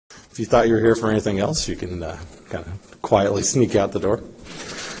If you thought you were here for anything else, you can kind of quietly sneak out the door.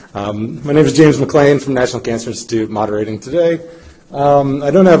 My name is James McLean from National Cancer Institute, moderating today.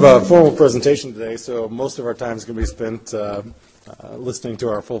 I don't have a formal presentation today, so most of our time is going to be spent listening to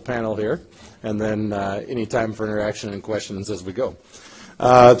our full panel here, and then any time for interaction and questions as we go.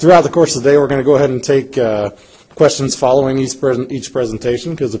 Throughout the course of the day, we're going to go ahead and take questions following each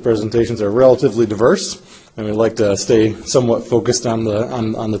presentation, because the presentations are relatively diverse, and we like to stay somewhat focused on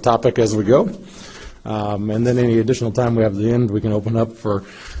the topic as we go. And then any additional time we have at the end, we can open up for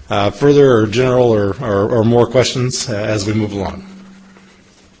further or general or more questions as we move along.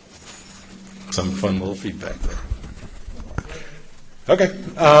 Some fun little feedback there. Okay.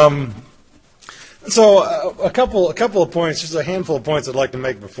 So a couple of points, just a handful of points I'd like to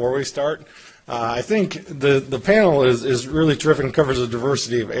make before we start. I think the panel is really terrific and covers a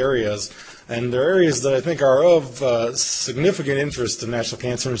diversity of areas, and there are areas that I think are of significant interest to National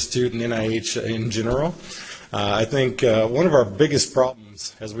Cancer Institute and NIH in general. I think one of our biggest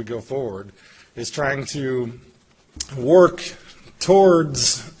problems as we go forward is trying to work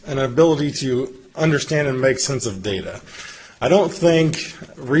towards an ability to understand and make sense of data. I don't think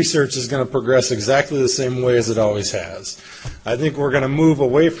research is going to progress exactly the same way as it always has. I think we're going to move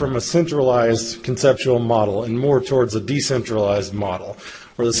away from a centralized conceptual model and more towards a decentralized model,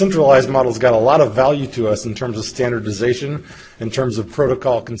 where the centralized model's got a lot of value to us in terms of standardization, in terms of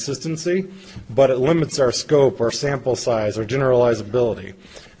protocol consistency, but it limits our scope, our sample size, our generalizability.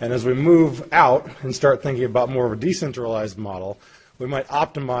 And as we move out and start thinking about more of a decentralized model, we might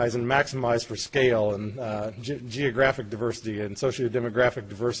optimize and maximize for scale and geographic diversity and socio-demographic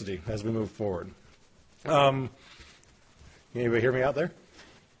diversity as we move forward. Anybody hear me out there?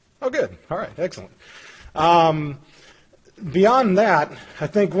 Oh, good. All right, excellent. Beyond that, I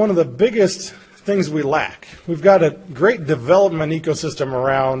think one of the biggest things we lack, we've got a great development ecosystem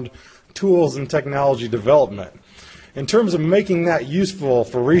around tools and technology development. In terms of making that useful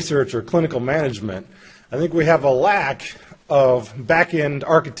for research or clinical management, I think we have a lack of back-end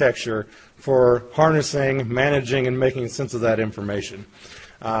architecture for harnessing, managing, and making sense of that information.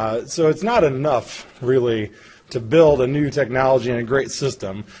 So it's not enough, really, to build a new technology and a great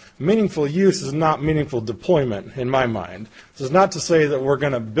system. Meaningful use is not meaningful deployment, in my mind. This is not to say that we're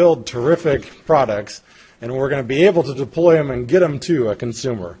going to build terrific products and we're going to be able to deploy them and get them to a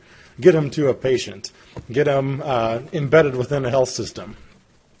consumer, get them to a patient, get them embedded within a health system.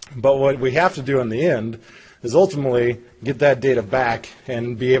 But what we have to do in the end is ultimately get that data back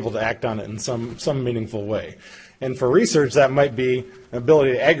and be able to act on it in some meaningful way. And for research, that might be an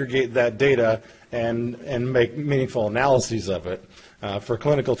ability to aggregate that data and make meaningful analyses of it. For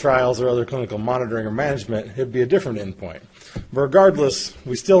clinical trials or other clinical monitoring or management, it'd be a different endpoint. But regardless,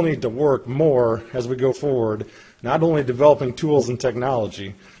 we still need to work more as we go forward, not only developing tools and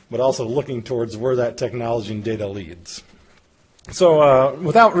technology, but also looking towards where that technology and data leads. So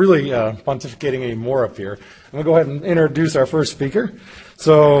without really pontificating any more up here, I'm going to go ahead and introduce our first speaker.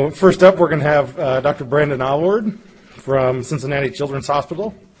 So first up, we're going to have Dr. Brandon Alward from Cincinnati Children's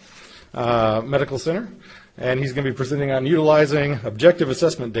Hospital Medical Center, and he's going to be presenting on utilizing objective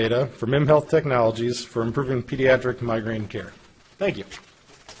assessment data from mHealth technologies for improving pediatric migraine care. Thank you.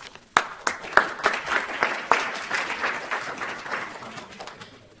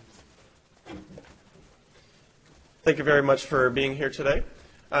 Thank you very much for being here today.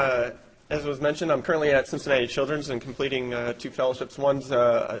 As was mentioned, I'm currently at Cincinnati Children's and completing 2 fellowships. One's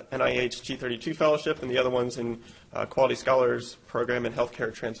a NIH G32 fellowship and the other one's in Quality Scholars Program in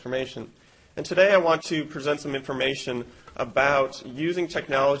Healthcare Transformation. And today I want to present some information about using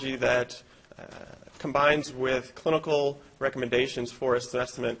technology that combines with clinical recommendations for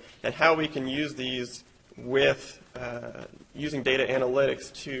assessment and how we can use these with using data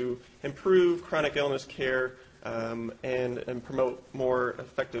analytics to improve chronic illness care and promote more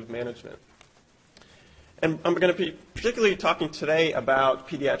effective management. And I'm going to be particularly talking today about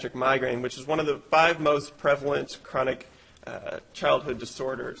pediatric migraine, which is one of the 5 most prevalent chronic childhood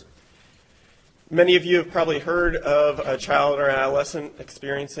disorders. Many of you have probably heard of a child or adolescent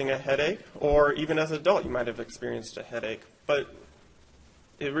experiencing a headache, or even as an adult you might have experienced a headache. But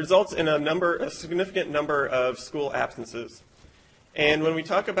it results in a significant number of school absences. And when we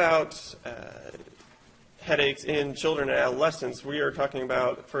talk about headaches in children and adolescents, we are talking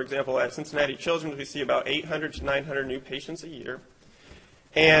about, for example, at Cincinnati Children's, we see about 800 to 900 new patients a year.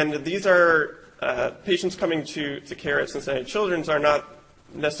 And these are patients coming to care at Cincinnati Children's are not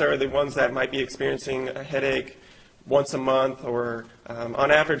necessarily the ones that might be experiencing a headache once a month, or on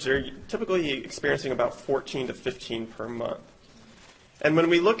average, they're typically experiencing about 14 to 15 per month. And when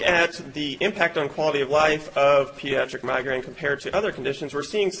we look at the impact on quality of life of pediatric migraine compared to other conditions, we're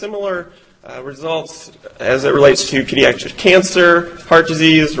seeing similar results as it relates to pediatric cancer, heart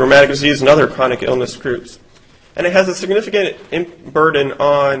disease, rheumatic disease, and other chronic illness groups. And it has a significant burden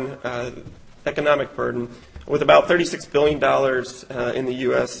on economic burden, with about $36 billion in the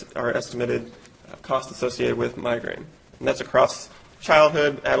U.S. are estimated costs associated with migraine. And that's across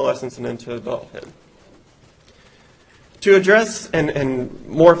childhood, adolescence, and into adulthood. To address and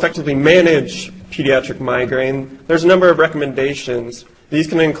more effectively manage pediatric migraine, there's a number of recommendations. These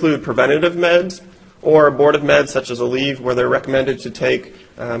can include preventative meds or abortive meds such as Aleve, where they're recommended to take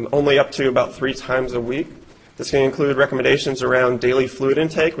only up to about 3 times a week. This can include recommendations around daily fluid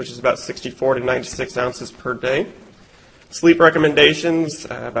intake, which is about 64 to 96 ounces per day. Sleep recommendations,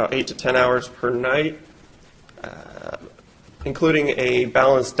 about 8 to 10 hours per night. Including a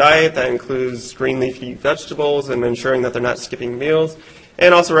balanced diet that includes green leafy vegetables and ensuring that they're not skipping meals,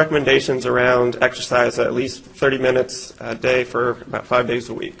 and also recommendations around exercise at least 30 minutes a day for about 5 days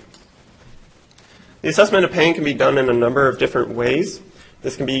a week. The assessment of pain can be done in a number of different ways.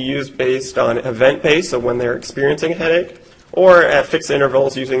 This can be used based on event-based, so when they're experiencing a headache, or at fixed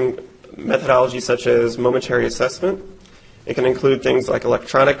intervals using methodologies such as momentary assessment. It can include things like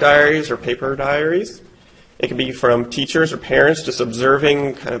electronic diaries or paper diaries. It can be from teachers or parents just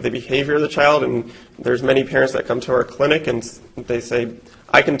observing kind of the behavior of the child, and there's many parents that come to our clinic and they say,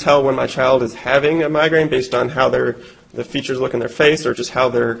 I can tell when my child is having a migraine based on how the features look in their face or just how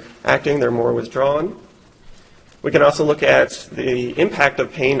they're acting, they're more withdrawn. We can also look at the impact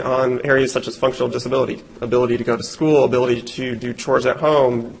of pain on areas such as functional disability, ability to go to school, ability to do chores at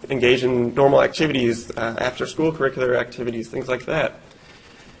home, engage in normal activities, after school curricular activities, things like that.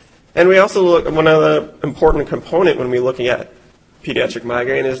 And we also look at one other important component when we're looking at pediatric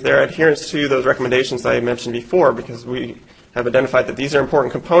migraine is their adherence to those recommendations I mentioned before, because we have identified that these are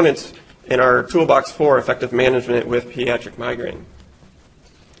important components in our toolbox for effective management with pediatric migraine.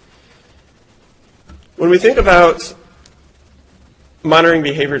 When we think about monitoring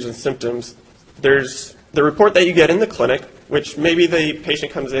behaviors and symptoms, there's the report that you get in the clinic, which maybe the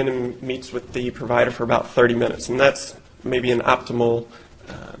patient comes in and meets with the provider for about 30 minutes, and that's maybe an optimal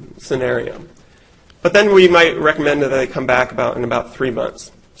scenario. But then we might recommend that they come back in about 3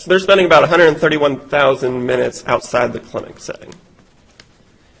 months. So they're spending about 131,000 minutes outside the clinic setting,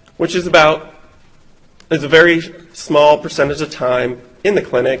 which is a very small percentage of time in the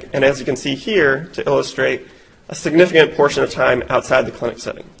clinic, and as you can see here, to illustrate, a significant portion of time outside the clinic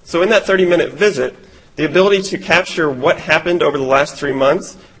setting. So in that 30-minute visit, the ability to capture what happened over the last 3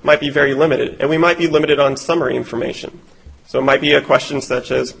 months might be very limited, and we might be limited on summary information. So it might be a question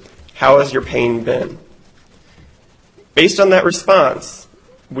such as, how has your pain been? Based on that response,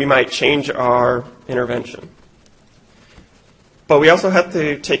 we might change our intervention. But we also have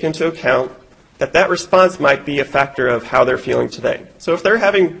to take into account that that response might be a factor of how they're feeling today. So if they're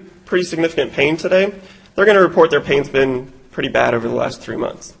having pretty significant pain today, they're going to report their pain's been pretty bad over the last 3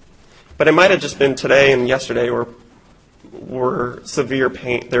 months. But it might have just been today and yesterday were severe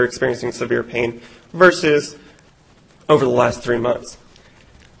pain, they're experiencing severe pain versus over the last 3 months.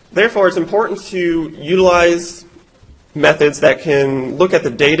 Therefore, it's important to utilize methods that can look at the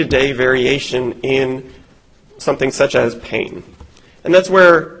day-to-day variation in something such as pain. And that's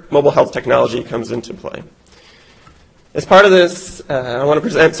where mobile health technology comes into play. As part of this, I want to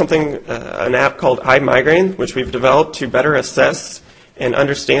present an app called iMigraine, which we've developed to better assess and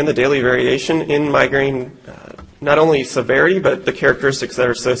understand the daily variation in migraine, not only severity, but the characteristics that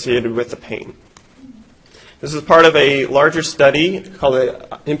are associated with the pain. This is part of a larger study called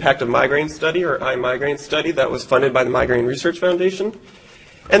the Impact of Migraine Study, or iMigraine study, that was funded by the Migraine Research Foundation.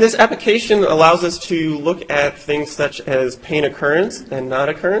 And this application allows us to look at things such as pain occurrence and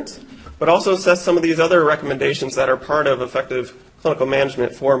non-occurrence, but also assess some of these other recommendations that are part of effective clinical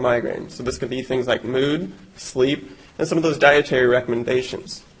management for migraine. So this could be things like mood, sleep, and some of those dietary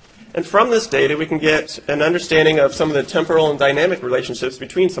recommendations. And from this data, we can get an understanding of some of the temporal and dynamic relationships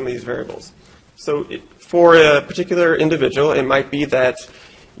between some of these variables. So for a particular individual, it might be that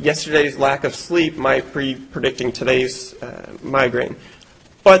yesterday's lack of sleep might be predicting today's migraine.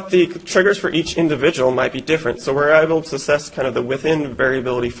 But the triggers for each individual might be different. So we're able to assess kind of the within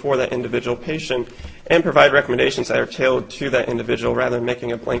variability for that individual patient and provide recommendations that are tailored to that individual rather than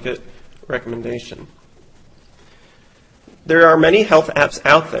making a blanket recommendation. There are many health apps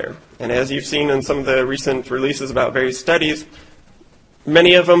out there. And as you've seen in some of the recent releases about various studies,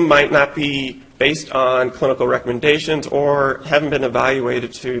 many of them might not be based on clinical recommendations or haven't been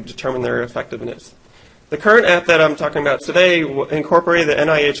evaluated to determine their effectiveness. The current app that I'm talking about today will incorporate the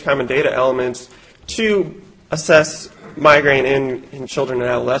NIH Common Data elements to assess migraine in children and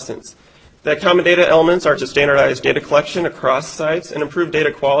adolescents. The common data elements are to standardize data collection across sites and improve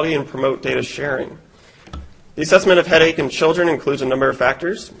data quality and promote data sharing. The assessment of headache in children includes a number of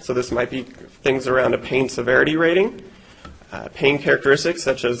factors. So this might be things around a pain severity rating, pain characteristics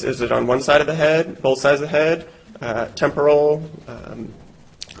such as is it on one side of the head, both sides of the head, temporal,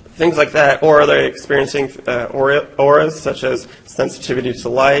 things like that, or are they experiencing auras such as sensitivity to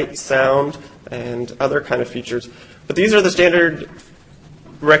light, sound, and other kind of features. But these are the standard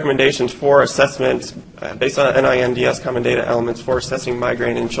recommendations for assessment based on NINDS common data elements for assessing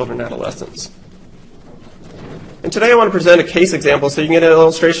migraine in children and adolescents. And today I want to present a case example so you can get an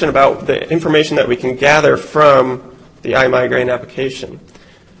illustration about the information that we can gather from the iMigraine application.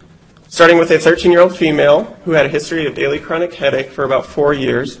 Starting with a 13-year-old female who had a history of daily chronic headache for about 4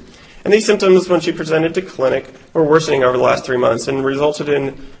 years. And these symptoms, when she presented to clinic, were worsening over the last 3 months and resulted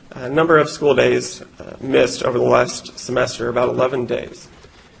in a number of school days missed over the last semester, about 11 days.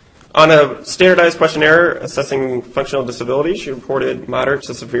 On a standardized questionnaire assessing functional disability, she reported moderate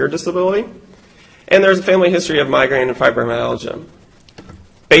to severe disability. And there's a family history of migraine and fibromyalgia.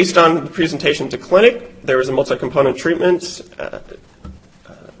 Based on the presentation to clinic, there was a multi-component treatment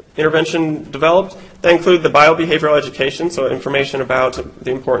intervention developed that included the biobehavioral education, so information about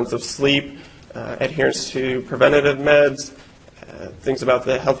the importance of sleep, adherence to preventative meds, things about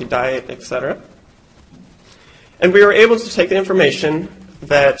the healthy diet, etc. And we were able to take the information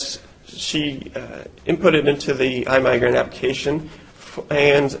that she inputted into the iMigraine application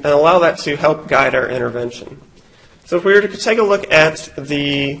and allow that to help guide our intervention. So if we were to take a look at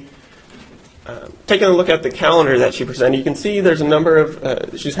the calendar that she presented, you can see there's a number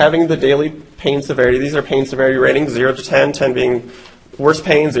of, she's having the daily pain severity. These are pain severity ratings, 0 to 10, 10 being worst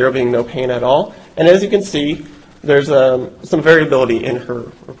pain, 0 being no pain at all. And as you can see, there's some variability in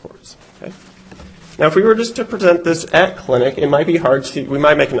her reports. Okay? Now, if we were just to present this at clinic, it might be hard to, we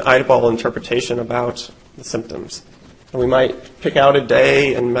might make an eyeball interpretation about the symptoms. And we might pick out a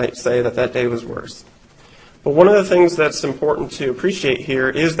day and might say that that day was worse. But one of the things that's important to appreciate here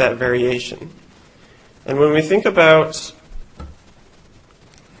is that variation. And when we think about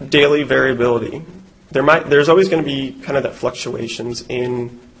daily variability, there's always going to be kind of that fluctuations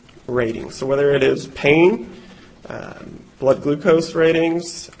in ratings. So whether it is pain, blood glucose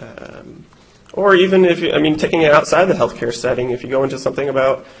ratings, or even if you, taking it outside the healthcare setting, if you go into something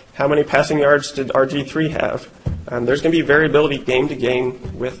about how many passing yards did RG3 have, there's going to be variability game to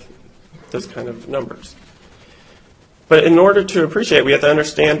game with those kind of numbers. But in order to appreciate, we have to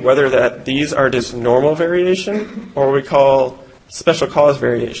understand whether these are just normal variation or what we call special cause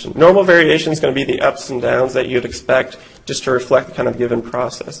variation. Normal variation is going to be the ups and downs that you'd expect just to reflect the kind of given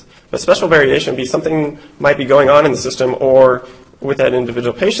process. But special variation would be something might be going on in the system or with that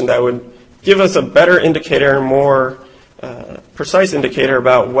individual patient that would give us a better indicator, a more precise indicator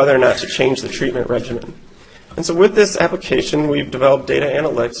about whether or not to change the treatment regimen. And so with this application, we've developed data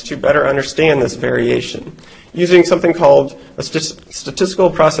analytics to better understand this variation using something called a statistical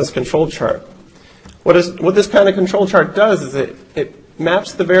process control chart. What this kind of control chart does is it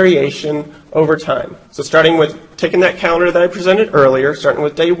maps the variation over time. So starting with taking that calendar that I presented earlier, starting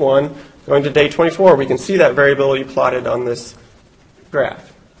with day 1, going to day 24, we can see that variability plotted on this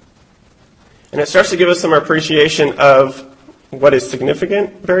graph. And it starts to give us some appreciation of what is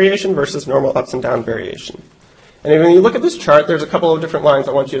significant variation versus normal ups and down variation. And when you look at this chart, there's a couple of different lines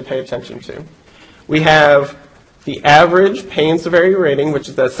I want you to pay attention to. We have the average pain severity rating, which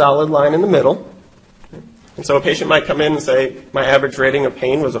is that solid line in the middle. And so a patient might come in and say, my average rating of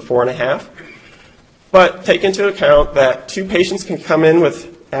pain was a 4.5. But take into account that 2 patients can come in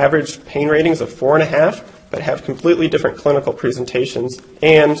with average pain ratings of 4.5, but have completely different clinical presentations.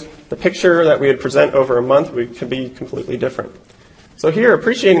 And the picture that we would present over a month could be completely different. So here,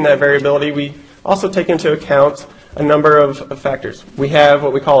 appreciating that variability, we also take into account a number of factors. We have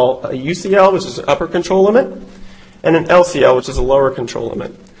what we call a UCL, which is an upper control limit, and an LCL, which is a lower control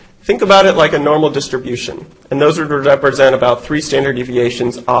limit. Think about it like a normal distribution, and those would represent about 3 standard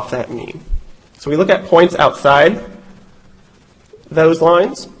deviations off that mean. So we look at points outside those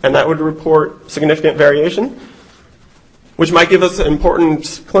lines, and that would report significant variation, which might give us an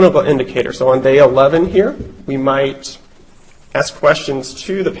important clinical indicator. So on day 11 here, we might ask questions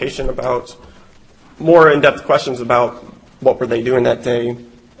to the patient about more in-depth questions about what were they doing that day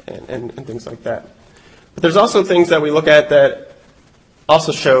and things like that. But there's also things that we look at that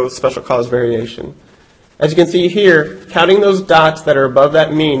also show special cause variation. As you can see here, counting those dots that are above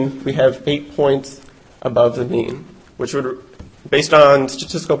that mean, we have 8 points above the mean, which would, based on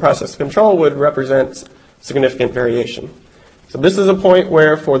statistical process control, would represent significant variation. So this is a point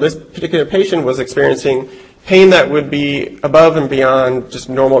where, for this particular patient, was experiencing pain that would be above and beyond just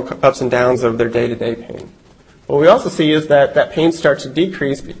normal ups and downs of their day-to-day pain. What we also see is that that pain starts to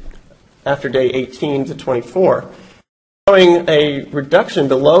decrease after day 18 to 24, showing a reduction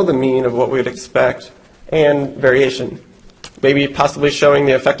below the mean of what we would expect and variation, maybe possibly showing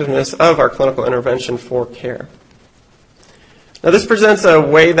the effectiveness of our clinical intervention for care. Now, this presents a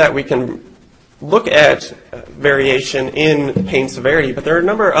way that we can look at variation in pain severity, but there are a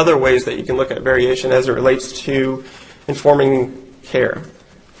number of other ways that you can look at variation as it relates to informing care.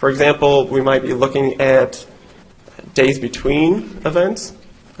 For example, we might be looking at days between events.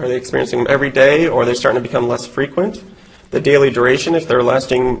 Are they experiencing them every day, or are they starting to become less frequent? The daily duration, if they're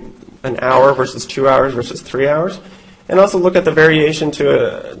lasting an hour versus 2 hours versus 3 hours. And also look at the variation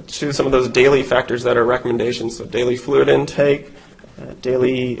to some of those daily factors that are recommendations. So daily fluid intake,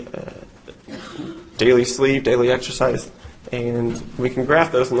 daily sleep, daily exercise, and we can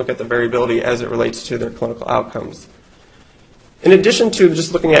graph those and look at the variability as it relates to their clinical outcomes. In addition to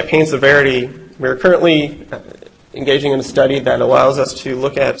just looking at pain severity, we're currently engaging in a study that allows us to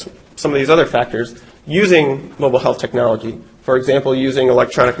look at some of these other factors using mobile health technology. For example, using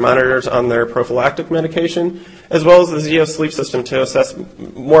electronic monitors on their prophylactic medication, as well as the Zeo sleep system to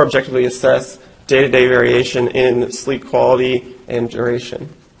more objectively assess day-to-day variation in sleep quality and duration.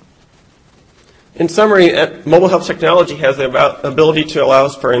 In summary, mobile health technology has the ability to allow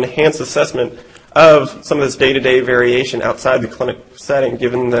us for enhanced assessment of some of this day-to-day variation outside the clinic setting,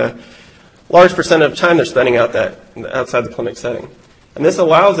 given the large percent of time they're spending outside the clinic setting. And this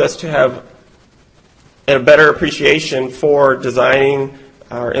allows us to have a better appreciation for designing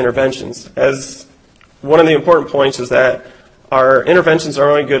our interventions. As one of the important points is that our interventions are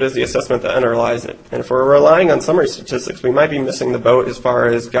only good as the assessment that underlies it. And if we're relying on summary statistics, we might be missing the boat as far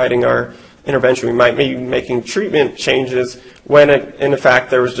as guiding our intervention. We might be making treatment changes when, in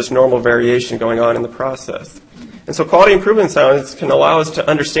fact, there was just normal variation going on in the process. And so quality improvement science can allow us to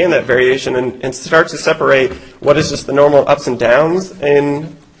understand that variation and start to separate what is just the normal ups and downs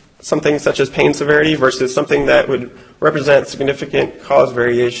in something such as pain severity versus something that would represent significant cause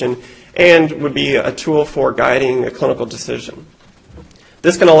variation and would be a tool for guiding a clinical decision.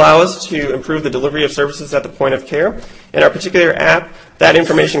 This can allow us to improve the delivery of services at the point of care. In our particular app, that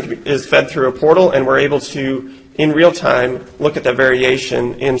information is fed through a portal, and we're able to, in real time, look at the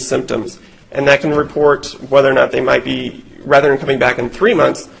variation in symptoms. And that can report whether or not they might be, rather than coming back in 3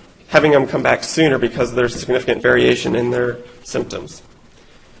 months, having them come back sooner because there's significant variation in their symptoms.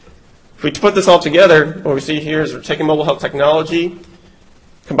 If we put this all together, what we see here is we're taking mobile health technology,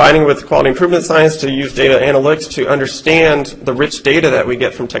 combining with quality improvement science to use data analytics to understand the rich data that we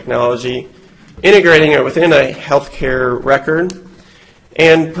get from technology, integrating it within a healthcare record,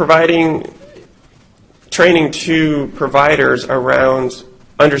 and providing training to providers around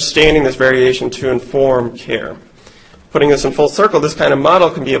understanding this variation to inform care. Putting this in full circle, this kind of model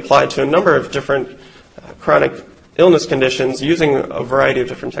can be applied to a number of different chronic illness conditions using a variety of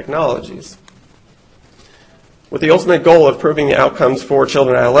different technologies, with the ultimate goal of improving the outcomes for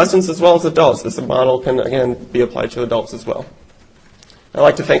children and adolescents as well as adults. This model can, again, be applied to adults as well. I'd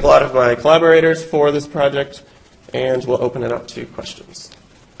like to thank a lot of my collaborators for this project, and we'll open it up to questions.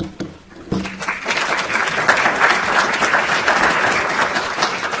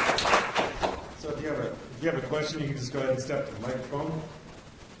 So if you have a question, you can just go ahead and step to the microphone.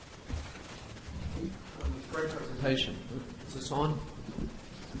 Great presentation. Is this on?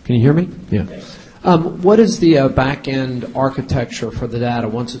 Can you hear me? Yeah. What is the back-end architecture for the data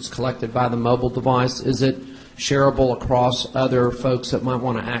once it's collected by the mobile device? Is it shareable across other folks that might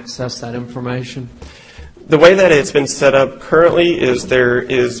want to access that information? The way that it's been set up currently is there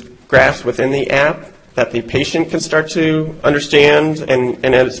is graphs within the app that the patient can start to understand,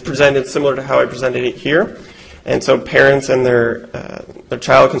 and it's presented similar to how I presented it here. And so parents and their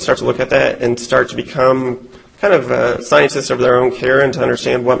child can start to look at that and start to become kind of scientists of their own care and to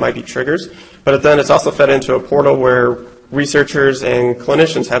understand what might be triggers. But then it's also fed into a portal where researchers and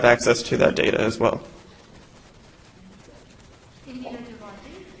clinicians have access to that data as well.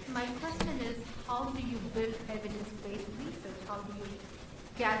 My question is, how do you build evidence-based research? How do you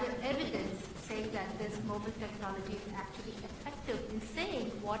gather evidence saying that this mobile technology is actually effective in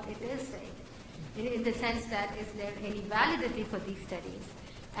saying what it is saying? In the sense that, is there any validity for these studies?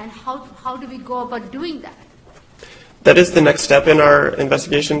 And how do we go about doing that? That is the next step in our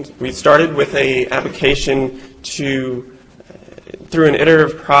investigation. We started with an application through an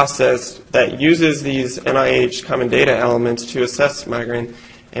iterative process that uses these NIH common data elements to assess migraine.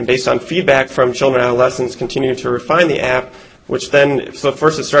 And based on feedback from children and adolescents, continue to refine the app which then, so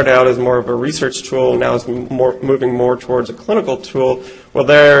first it started out as more of a research tool, now it's moving more towards a clinical tool. Well,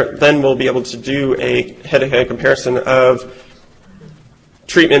 then we'll be able to do a head-to-head comparison of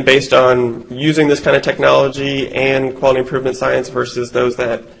treatment based on using this kind of technology and quality improvement science versus those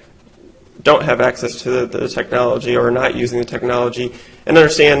that don't have access to the technology or are not using the technology, and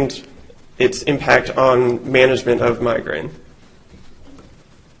understand its impact on management of migraine.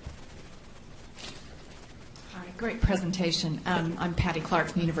 Hi, great presentation. I'm Patty Clark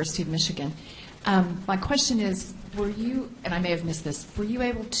from the University of Michigan. My question is, were you, and I may have missed this, were you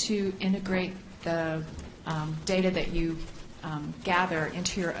able to integrate the data that you gather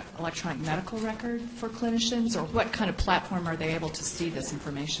into your electronic medical record for clinicians, or what kind of platform are they able to see this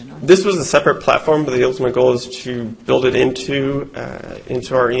information on? This was a separate platform, but the ultimate goal is to build it into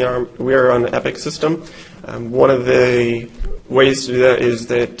our ER. We are on the Epic system. One of the ways to do that is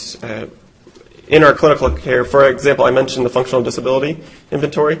that in our clinical care, for example, I mentioned the functional disability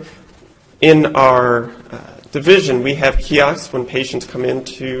inventory. In our division, we have kiosks when patients come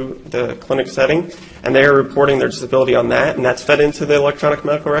into the clinic setting, and they are reporting their disability on that, and that's fed into the electronic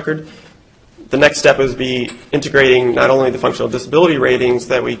medical record. The next step is integrating not only the functional disability ratings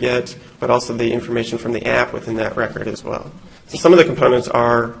that we get, but also the information from the app within that record as well. So some of the components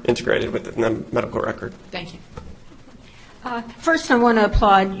are integrated within the medical record. Thank you. First, I want to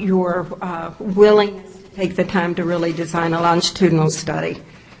applaud your willingness to take the time to really design a longitudinal study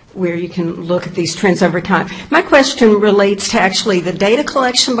where you can look at these trends over time. My question relates to actually the data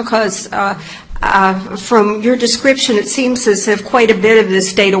collection, because from your description, it seems as if quite a bit of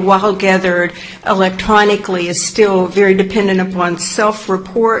this data, while gathered electronically, is still very dependent upon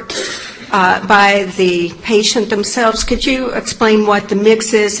self-report by the patient themselves. Could you explain what the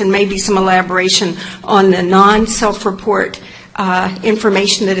mix is, and maybe some elaboration on the non-self-report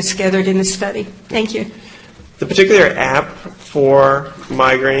information that is gathered in the study? Thank you. The particular app for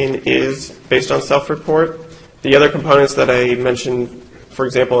migraine is based on self-report. The other components that I mentioned, for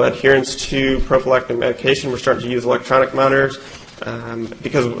example, adherence to prophylactic medication, we're starting to use electronic monitors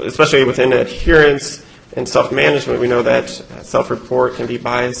because especially within adherence and self-management, we know that self-report can be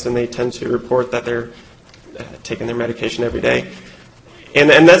biased, and they tend to report that they're taking their medication every day. And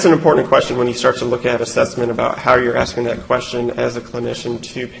that's an important question when you start to look at assessment about how you're asking that question as a clinician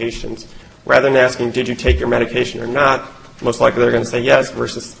to patients. Rather than asking, did you take your medication or not, most likely they're going to say yes,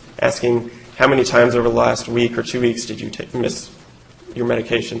 versus asking, how many times over the last week or 2 weeks did you miss your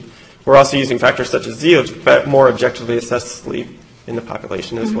medication? We're also using factors such as ZEO to more objectively assess sleep in the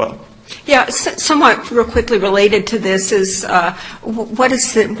population as well. Yeah, somewhat real quickly related to this is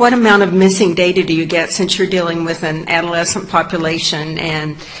what amount of missing data do you get, since you're dealing with an adolescent population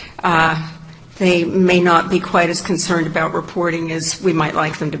and they may not be quite as concerned about reporting as we might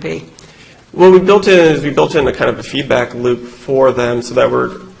like them to be? What we built in a kind of a feedback loop for them so that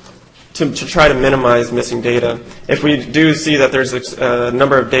we're to try to minimize missing data. If we do see that there's a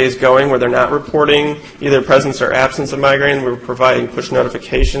number of days going where they're not reporting either presence or absence of migraine, we're providing push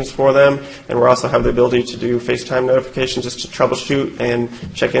notifications for them, and we also have the ability to do FaceTime notifications just to troubleshoot and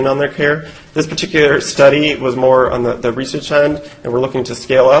check in on their care. This particular study was more on the research end, and we're looking to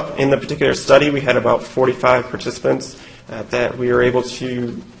scale up. In the particular study, we had about 45 participants that we were able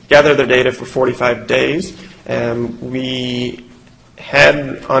to gather their data for 45 days. We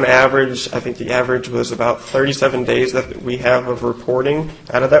had, on average, I think the average was about 37 days that we have of reporting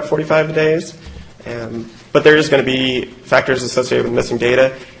out of that 45 days. But there is going to be factors associated with missing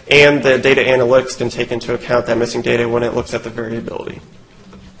data, and the data analytics can take into account that missing data when it looks at the variability.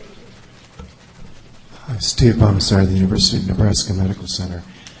 Hi, Steve Bomasar, the University of Nebraska Medical Center.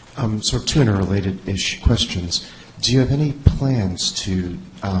 Sort of two interrelated questions. Do you have any plans to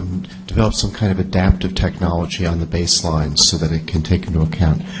develop some kind of adaptive technology on the baseline so that it can take into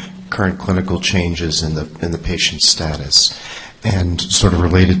account current clinical changes in the patient's status? And sort of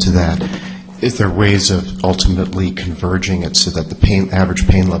related to that, is there ways of ultimately converging it so that the average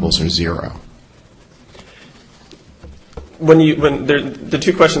pain levels are zero? The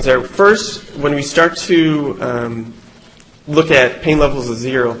two questions there. First, when we start to look at pain levels of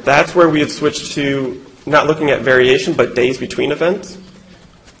zero, that's where we had switched to not looking at variation, but days between events.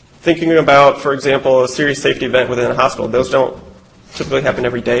 Thinking about, for example, a serious safety event within a hospital, those don't typically happen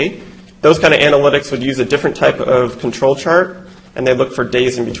every day. Those kind of analytics would use a different type of control chart, and they look for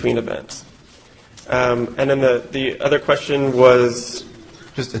days in between events. And then the other question was?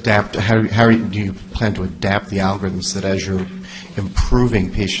 Just adapt. How do you plan to adapt the algorithms that as you're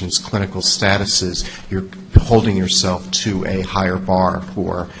improving patients' clinical statuses, you're holding yourself to a higher bar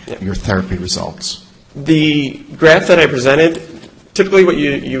for your therapy results? The graph that I presented, typically what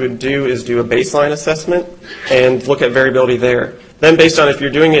you would do is do a baseline assessment and look at variability there. Then based on if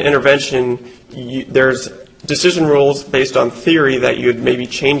you're doing an intervention, there's decision rules based on theory that you would maybe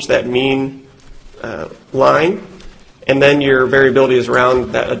change that mean line, and then your variability is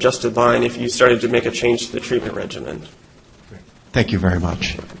around that adjusted line if you started to make a change to the treatment regimen. Thank you very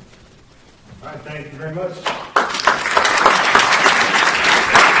much. All right, thank you very much.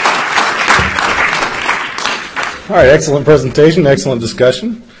 All right, excellent presentation, excellent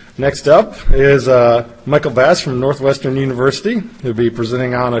discussion. Next up is Michael Bass from Northwestern University, who'll be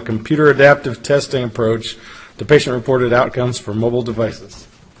presenting on a computer adaptive testing approach to patient-reported outcomes for mobile devices.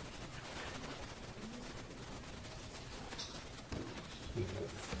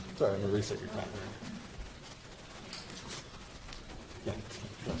 Sorry, I'm going to reset your timer.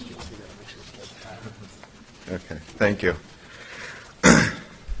 Okay, thank you.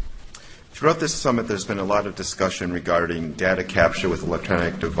 Throughout this summit, there's been a lot of discussion regarding data capture with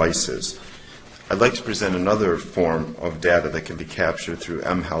electronic devices. I'd like to present another form of data that can be captured through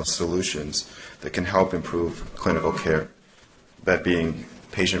mHealth solutions that can help improve clinical care, that being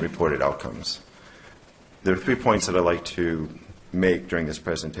patient-reported outcomes. There are 3 points that I'd like to make during this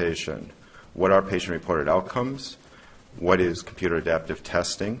presentation. What are patient-reported outcomes? What is computer adaptive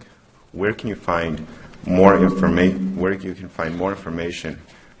testing? Where can you find more information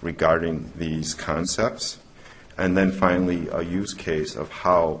regarding these concepts? And then finally, a use case of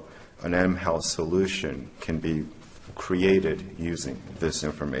how an mHealth solution can be created using this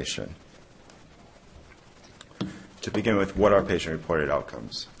information. To begin with, what are patient-reported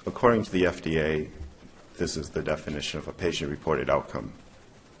outcomes? According to the FDA, this is the definition of a patient-reported outcome.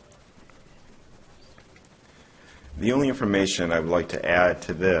 The only information I would like to add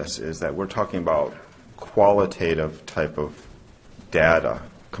to this is that we're talking about qualitative type of data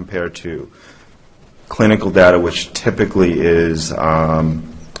compared to clinical data, which typically is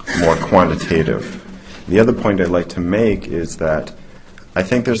more quantitative. The other point I'd like to make is that I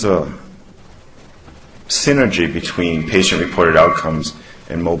think there's a synergy between patient-reported outcomes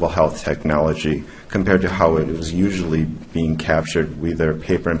and mobile health technology compared to how it was usually being captured, either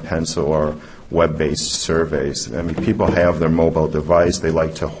paper and pencil or web-based surveys. I mean, people have their mobile device, they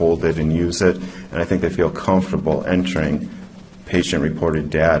like to hold it and use it, and I think they feel comfortable entering patient-reported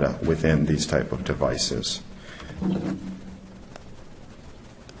data within these type of devices.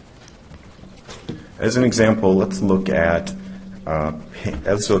 As an example, let's look at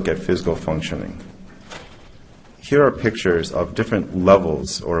physical functioning. Here are pictures of different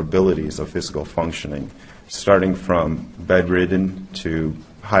levels or abilities of physical functioning, starting from bedridden to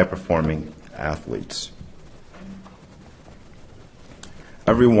high-performing athletes.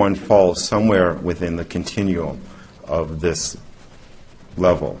 Everyone falls somewhere within the continuum of this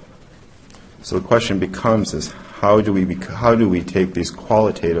level. So the question becomes is how do we take these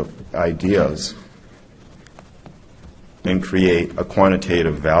qualitative ideas and create a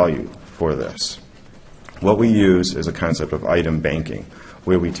quantitative value for this? What we use is a concept of item banking,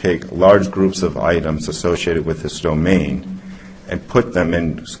 where we take large groups of items associated with this domain and put them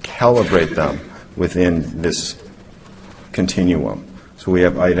and calibrate them within this continuum. So we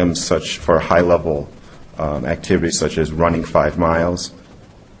have items such for high-level activities such as running 5 miles,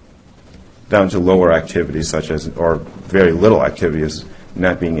 down to lower activities such as, or very little activities,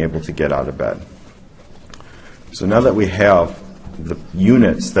 not being able to get out of bed. So now that we have the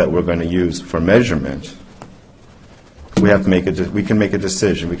units that we're going to use for measurement, we can make a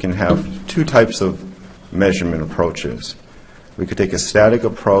decision. We can have 2 types of measurement approaches. We could take a static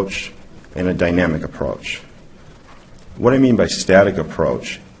approach and a dynamic approach. What I mean by static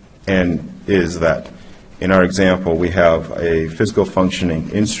approach is that in our example we have a physical functioning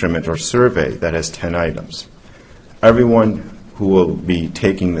instrument or survey that has 10 items. Everyone who will be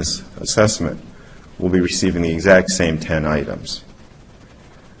taking this assessment will be receiving the exact same 10 items.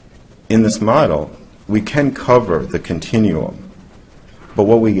 In this model, we can cover the continuum, but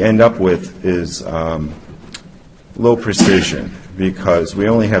what we end up with is low precision because we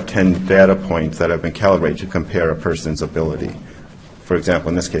only have 10 data points that have been calibrated to compare a person's ability. For example,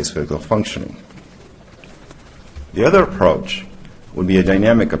 in this case, physical functioning. The other approach would be a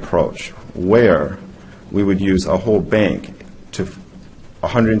dynamic approach where we would use a whole bank to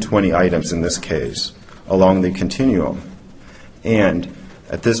 120 items in this case along the continuum. And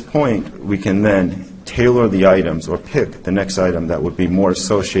at this point, we can then tailor the items or pick the next item that would be more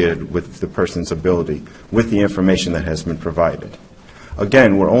associated with the person's ability with the information that has been provided.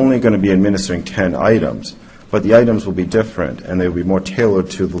 Again, we're only going to be administering 10 items, but the items will be different and they will be more tailored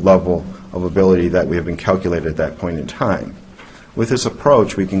to the level of ability that we have been calculated at that point in time. With this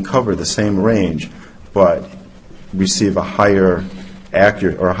approach, we can cover the same range, but receive a higher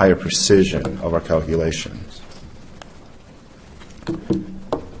accurate or a higher precision of our calculations.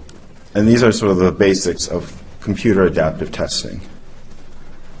 And these are sort of the basics of computer adaptive testing.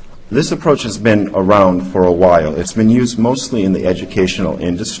 This approach has been around for a while. It's been used mostly in the educational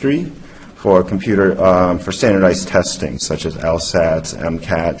industry for for standardized testing, such as LSATs,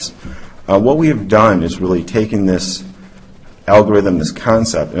 MCATs. What we have done is really taken this algorithm, this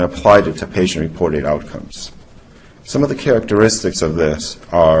concept, and applied it to patient-reported outcomes. Some of the characteristics of this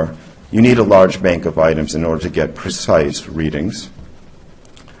are you need a large bank of items in order to get precise readings.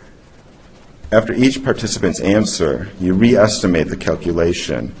 After each participant's answer, you re-estimate the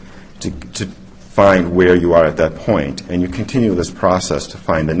calculation to find where you are at that point, and you continue this process to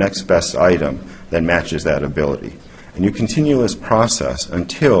find the next best item that matches that ability. And you continue this process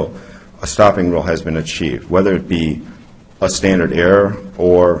until a stopping rule has been achieved, whether it be a standard error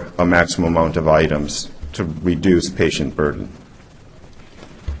or a maximum amount of items to reduce patient burden.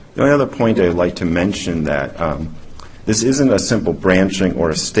 The only other point I'd like to mention that this isn't a simple branching or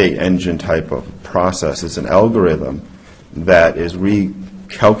a state engine type of process. It's an algorithm that is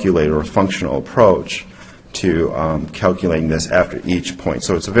recalculated, or a functional approach to calculating this after each point.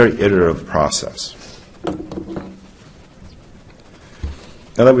 So it's a very iterative process.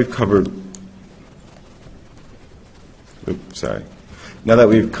 Now that we've covered Now that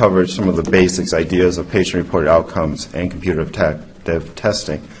we've covered some of the basics, ideas of patient-reported outcomes and computer adaptive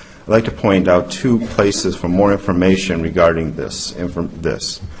testing, I'd like to point out 2 places for more information regarding this.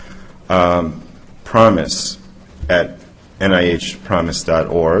 Promise at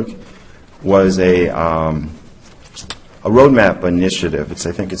NIHpromise.org was a roadmap initiative.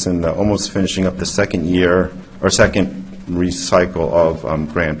 I think it's in the almost finishing up the second year or second recycle of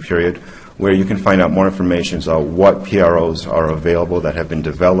grant period, where you can find out more information on what PROs are available that have been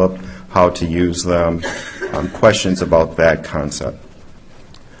developed, how to use them, questions about that concept.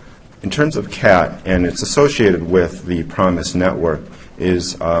 In terms of CAT, and it's associated with the Promise Network,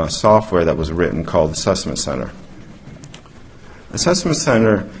 is software that was written called Assessment Center. Assessment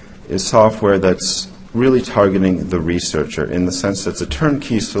Center is software that's really targeting the researcher in the sense that it's a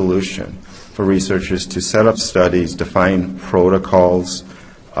turnkey solution for researchers to set up studies, define protocols,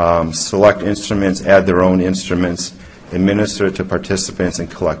 select instruments, add their own instruments, administer it to participants,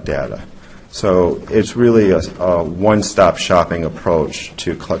 and collect data. So it's really a one-stop shopping approach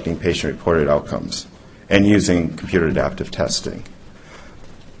to collecting patient-reported outcomes and using computer adaptive testing.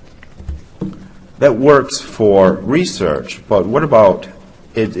 That works for research, but what about,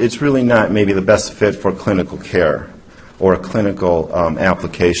 it's really not maybe the best fit for clinical care or a clinical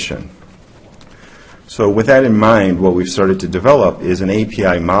application. So with that in mind, what we've started to develop is an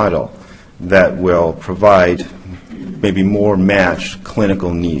API model that will provide maybe more matched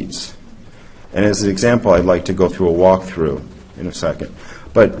clinical needs. And as an example, I'd like to go through a walkthrough in a second.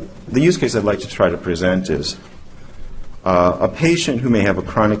 But the use case I'd like to try to present is a patient who may have a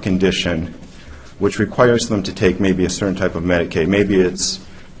chronic condition which requires them to take maybe a certain type of Medicaid. Maybe it's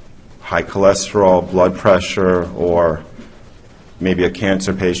high cholesterol, blood pressure, or maybe a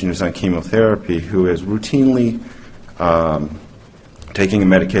cancer patient who's on chemotherapy who is routinely taking a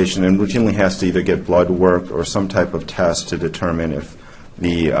medication and routinely has to either get blood work or some type of test to determine if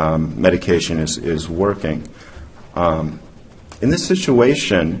the medication is working. In this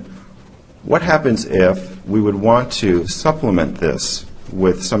situation, what happens if we would want to supplement this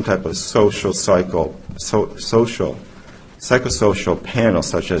with some type of psychosocial panel,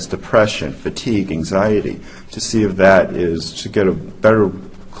 such as depression, fatigue, anxiety, to see if that is to get a better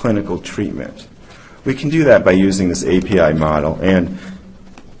clinical treatment? We can do that by using this API model, and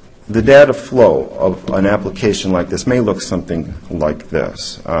the data flow of an application like this may look something like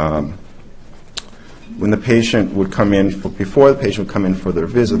this. When the patient would come in, before the patient would come in for their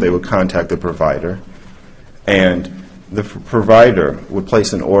visit, they would contact the provider, and the provider would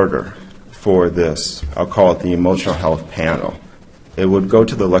place an order for this, I'll call it the emotional health panel. It would go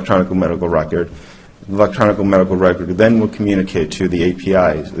to the electronic medical record. The electronic medical record then would communicate to the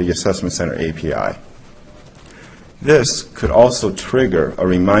API, the Assessment Center API. This could also trigger a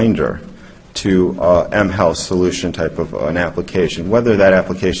reminder to mHealth solution type of an application, whether that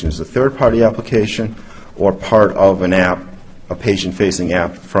application is a third-party application or part of an app, a patient-facing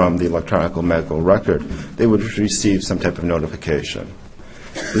app from the electronic medical record. They would receive some type of notification.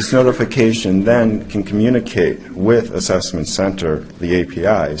 This notification then can communicate with Assessment Center, the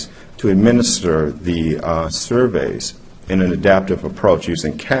APIs, to administer the surveys in an adaptive approach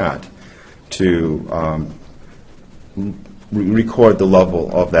using CAT to record the level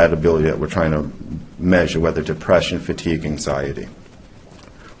of that ability that we're trying to measure, whether depression, fatigue, anxiety.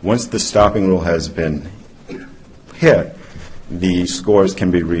 Once the stopping rule has been hit, the scores can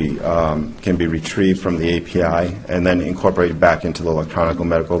be retrieved from the API and then incorporated back into the electronic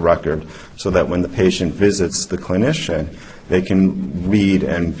medical record, so that when the patient visits the clinician, they can read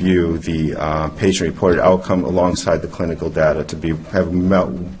and view the patient-reported outcome alongside the clinical data to have a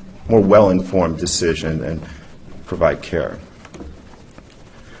more well-informed decision and provide care.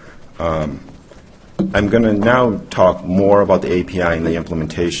 I'm going to now talk more about the API and the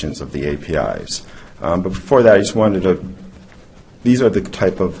implementations of the APIs. But before that, I just wanted to, these are the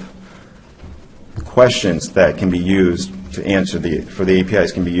type of questions that can be used to answer for the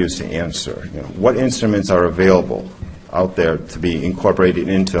APIs can be used to answer. What instruments are available out there to be incorporated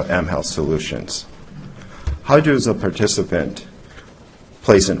into mHealth solutions? How does a participant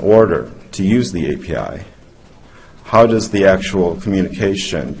place an order to use the API? How does the actual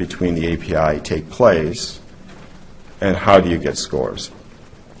communication between the API take place, and how do you get scores?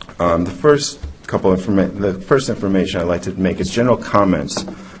 The first information I'd like to make is general comments,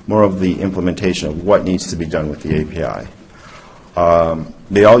 more of the implementation of what needs to be done with the API.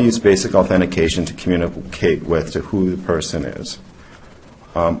 They all use basic authentication to communicate with to who the person is.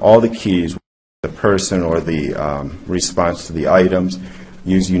 All the keys, the person or the response to the items,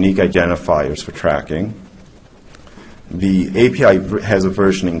 use unique identifiers for tracking. The API has a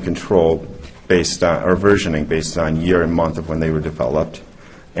versioning control based on year and month of when they were developed.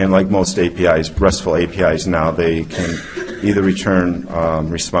 And like most APIs, RESTful APIs now, they can either return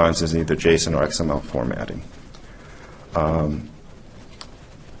responses in either JSON or XML formatting.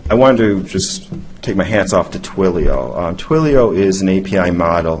 I wanted to just take my hats off to Twilio. Twilio is an API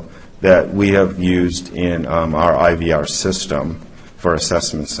model that we have used in our IVR system for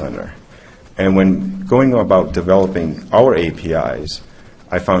Assessment Center. And when going about developing our APIs,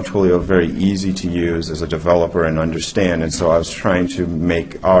 I found Twilio very easy to use as a developer and understand, and so I was trying to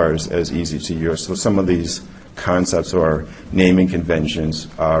make ours as easy to use. So some of these concepts or naming conventions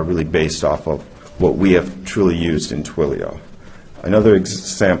are really based off of what we have truly used in Twilio. Another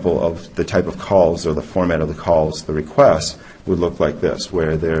example of the type of calls or the format of the calls, the requests, would look like this,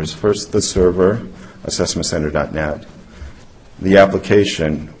 where there's first the server, assessmentcenter.net, the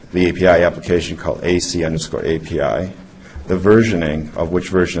application, the API application called AC_API, the versioning of which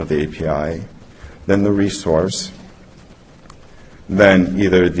version of the API, then the resource, then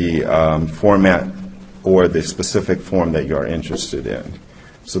either the format or the specific form that you are interested in.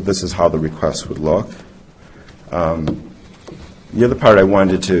 So this is how the request would look. The other part I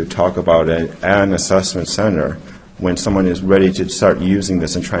wanted to talk about at an assessment center, when someone is ready to start using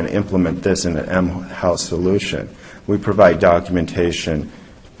this and trying to implement this in an mHealth solution, we provide documentation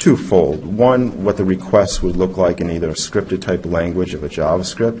twofold. One, what the request would look like in either a scripted type language of a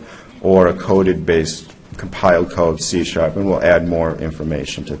JavaScript or a coded-based compiled code, C#, and we'll add more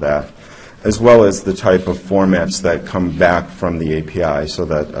information to that, as well as the type of formats that come back from the API so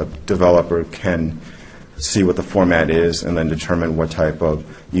that a developer can see what the format is and then determine what type of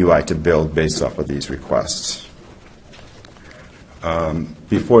UI to build based off of these requests.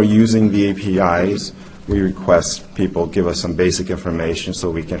 Before using the APIs, we request people give us some basic information so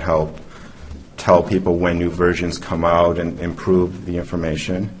we can help tell people when new versions come out and improve the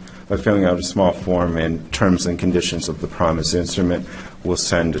information. By filling out a small form and terms and conditions of the promised instrument, we'll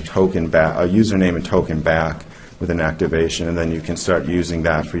send a token back, a username and token back with an activation, and then you can start using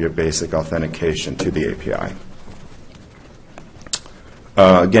that for your basic authentication to the API.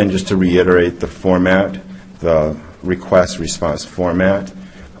 Again, just to reiterate the format, the request response format.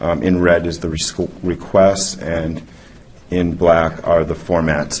 In red is the requests, and in black are the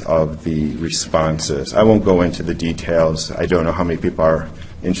formats of the responses. I won't go into the details. I don't know how many people are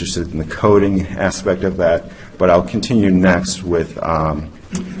interested in the coding aspect of that, but I'll continue next with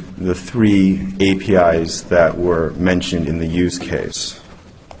the three APIs that were mentioned in the use case.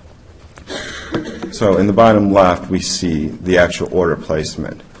 So in the bottom left, we see the actual order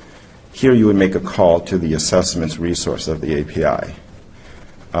placement. Here you would make a call to the assessments resource of the API.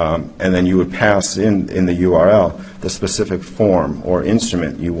 And then you would pass in the URL the specific form or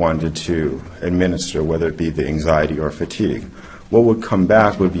instrument you wanted to administer, whether it be the anxiety or fatigue. What would come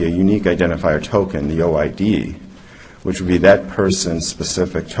back would be a unique identifier token, the OID, which would be that person's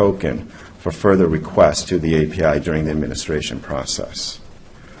specific token for further requests to the API during the administration process.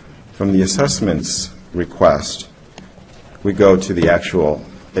 From the assessments request, we go to the actual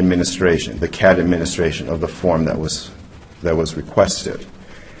administration, the CAD administration of the form that was requested.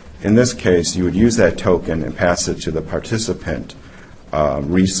 In this case, you would use that token and pass it to the participant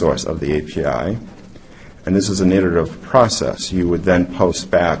resource of the API. And this is an iterative process. You would then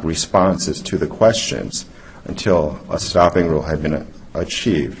post back responses to the questions until a stopping rule had been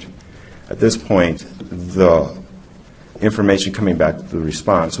achieved. At this point, the information coming back to the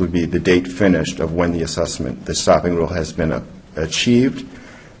response would be the date finished of when the assessment, the stopping rule has been achieved,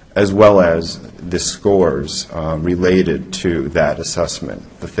 as well as the scores related to that assessment,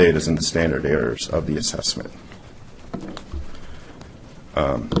 the thetas and the standard errors of the assessment.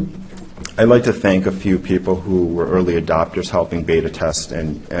 I'd like to thank a few people who were early adopters helping beta test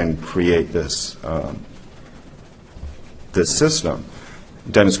and create this, this system.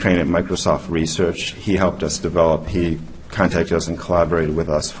 Dennis Crane at Microsoft Research, he helped us develop, he contacted us and collaborated with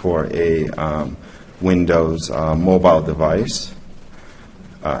us for a Windows mobile device.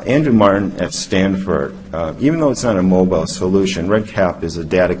 Andrew Martin at Stanford, even though it's not a mobile solution, RedCap is a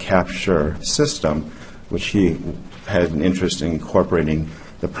data capture system, which he had an interest in incorporating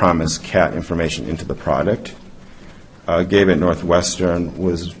the promised CAT information into the product. Gabe at Northwestern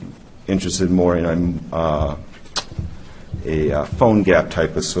was interested more in a phone gap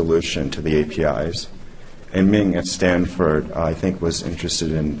type of solution to the APIs. And Ming at Stanford, I think, was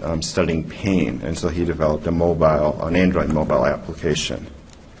interested in studying pain, and so he developed an Android mobile application.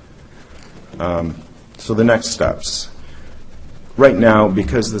 So the next steps. Right now,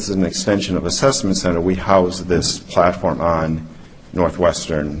 because this is an extension of Assessment Center, we house this platform on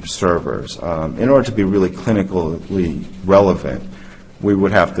Northwestern servers. In order to be really clinically relevant, we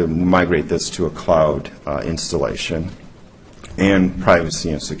would have to migrate this to a cloud installation, and privacy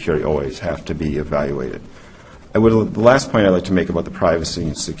and security always have to be evaluated. The last point I'd like to make about the privacy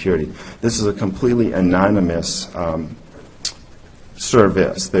and security, this is a completely anonymous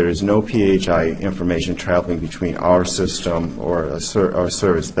service. There is no PHI information traveling between our system or our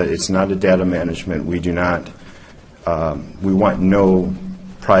service. That it's not a data management. We do not. We want no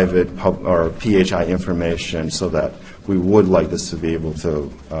private or PHI information, so that we would like this to be able to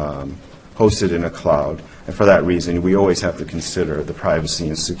host it in a cloud. And for that reason, we always have to consider the privacy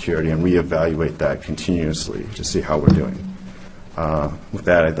and security and reevaluate that continuously to see how we're doing. With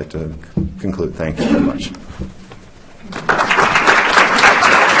that, I'd like to conclude. Thank you very much.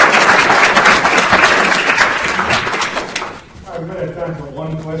 I'm going to have time for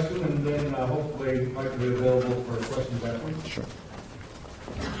one question, and then hopefully it might be available for questions afterwards. Sure.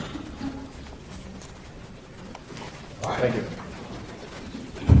 Thank you.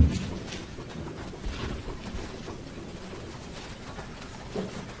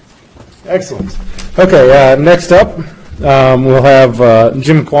 Excellent. Okay, next up, we'll have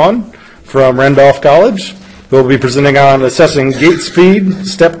Jim Kwan from Randolph College, who will be presenting on assessing gate speed,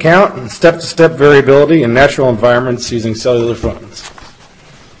 step count, and step-to-step variability in natural environments using cellular phones.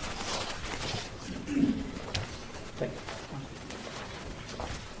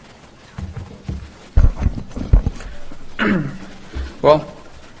 Well,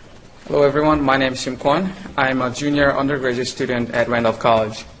 hello everyone. My name is Jim Kwan. I'm a junior undergraduate student at Randolph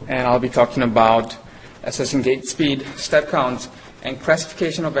College, and I'll be talking about assessing gate speed, step counts, and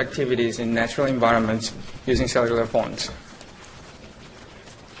classification of activities in natural environments using cellular phones.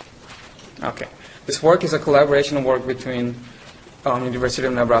 Okay. This work is a collaboration work between University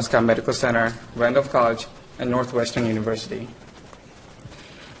of Nebraska Medical Center, Randolph College, and Northwestern University.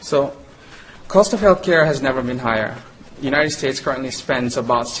 So, cost of healthcare has never been higher. The United States currently spends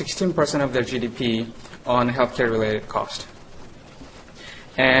about 16% of their GDP on healthcare-related cost.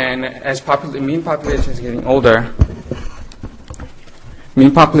 And as mean population is getting older,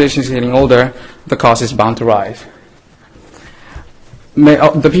 the cost is bound to rise.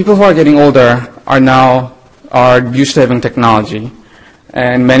 The people who are getting older are used to having technology,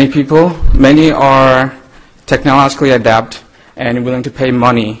 and many are technologically adept and willing to pay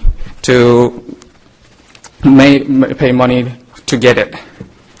money to get it.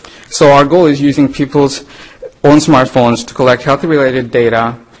 So our goal is using people's own smartphones to collect health-related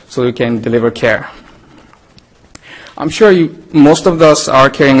data so we can deliver care. I'm sure most of us are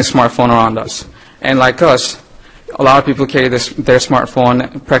carrying a smartphone around us. And like us, a lot of people carry their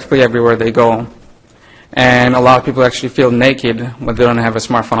smartphone practically everywhere they go. And a lot of people actually feel naked when they don't have a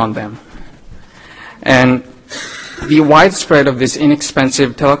smartphone on them. And the widespread of these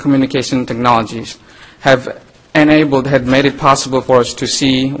inexpensive telecommunication technologies had made it possible for us to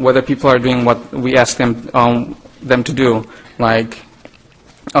see whether people are doing what we ask them to do, like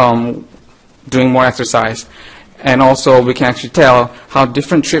doing more exercise. And also we can actually tell how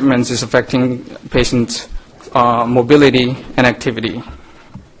different treatments is affecting patients' mobility and activity.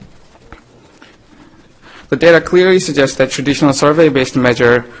 The data clearly suggests that traditional survey-based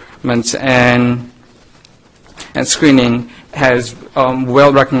measurements and screening has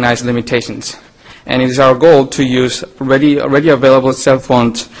well-recognized limitations. And it is our goal to use already available cell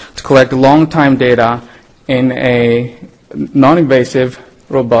phones to collect long-time data in a non-invasive,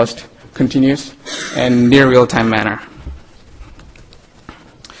 robust, continuous, and near real-time manner.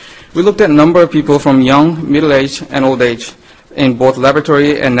 We looked at a number of people from young, middle age, and old age in both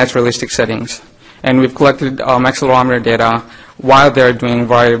laboratory and naturalistic settings. And we've collected accelerometer data while they're doing a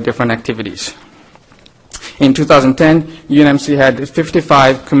variety of different activities. In 2010, UNMC had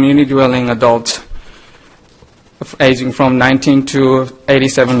 55 community-dwelling adults aging from 19 to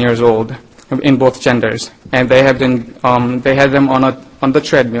 87 years old in both genders. And they had them on the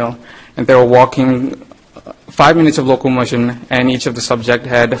treadmill, and they were walking 5 minutes of locomotion, and each of the subject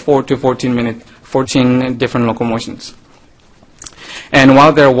had 4 to 14 different locomotions. And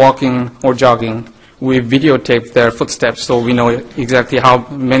while they're walking or jogging, we videotaped their footsteps so we know exactly how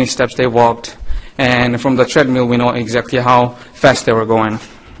many steps they walked. And from the treadmill, we know exactly how fast they were going.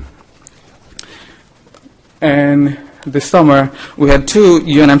 And this summer, we had 2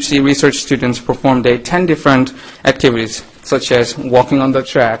 UNMC research students perform 10 different activities, such as walking on the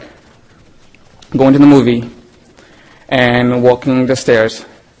track, going to the movie, and walking the stairs,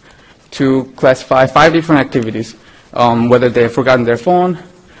 to classify 5 different activities, whether they've forgotten their phone,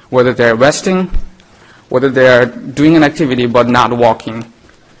 whether they're resting, whether they're doing an activity but not walking,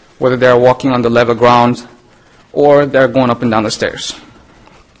 whether they're walking on the level ground, or they're going up and down the stairs.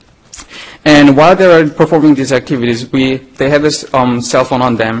 And while they were performing these activities, they had this cell phone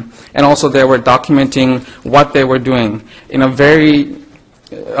on them, and also they were documenting what they were doing in a very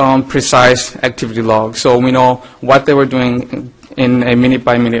precise activity log, so we know what they were doing in a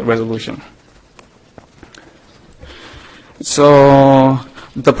minute-by-minute resolution. So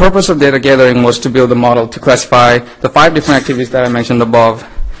the purpose of data gathering was to build a model to classify the 5 different activities that I mentioned above,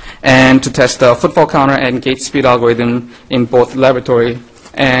 and to test the footfall counter and gait speed algorithm in both laboratory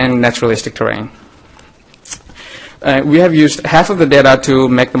and naturalistic terrain. We have used half of the data to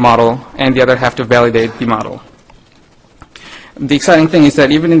make the model and the other half to validate the model. The exciting thing is that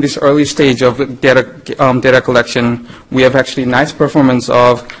even in this early stage of data collection, we have actually nice performance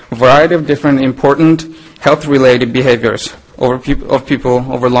of a variety of different important health-related behaviors of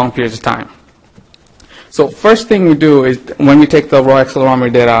people over long periods of time. So first thing we do is when we take the raw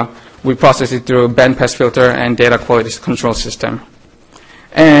accelerometer data, we process it through a bandpass filter and data quality control system.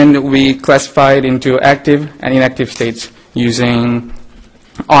 And we classify it into active and inactive states using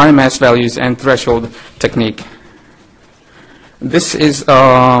RMS values and threshold technique. This is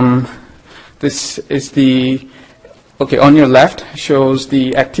on your left shows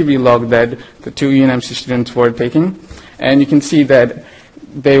the activity log that the 2 UNMC students were taking, and you can see that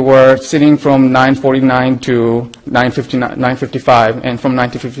they were sitting from 9:49 to 9:55, and from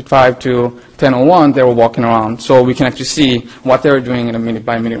 9:55 to 10:01 they were walking around. So we can actually see what they were doing in a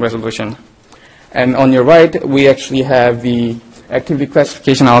minute-by-minute resolution. And on your right, we actually have the activity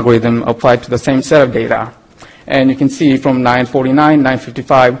classification algorithm applied to the same set of data. And you can see from 9:49,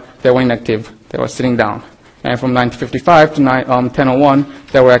 9:55, they were inactive, they were sitting down. And from 9:55 to 10:01,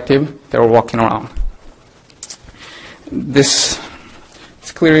 they were active, they were walking around. This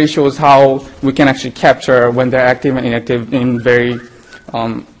clearly shows how we can actually capture when they're active and inactive in very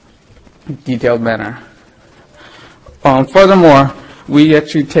detailed manner. Furthermore, we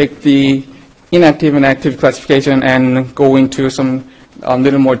actually take the inactive and active classification and go into some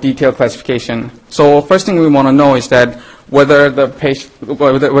little more detailed classification. So first thing we want to know is that whether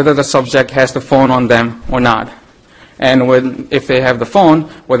the subject has the phone on them or not, and if they have the phone,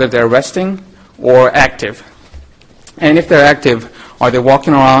 whether they're resting or active. And if they're active, are they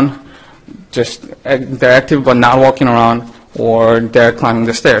walking around? They're active but not walking around, or they're climbing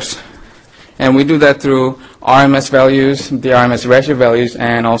the stairs. And we do that through RMS values, the RMS ratio values,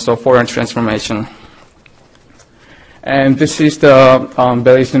 and also Fourier transformation. And this is the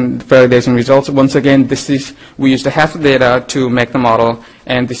validation results. Once again, we used half the data to make the model,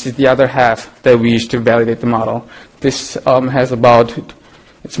 and this is the other half that we used to validate the model. This has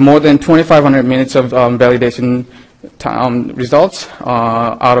it's more than 2,500 minutes of validation results.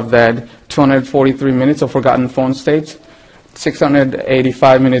 Out of that, 243 minutes of forgotten phone states,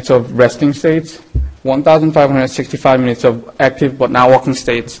 685 minutes of resting states, 1,565 minutes of active but not walking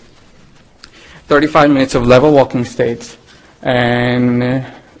states, 35 minutes of level walking states, and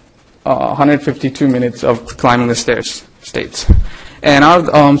 152 minutes of climbing the stairs states. And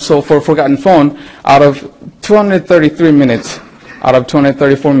so for forgotten phone, out of 233 minutes, out of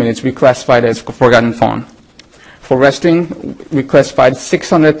 234 minutes, we classified as forgotten phone. For resting, we classified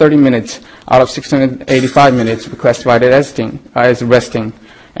 630 minutes out of 685 minutes. We classified it as resting,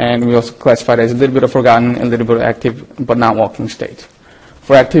 and we also classified it as a little bit of forgotten and a little bit of active but not walking state.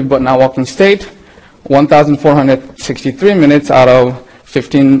 For active but not walking state, 1,463 minutes out of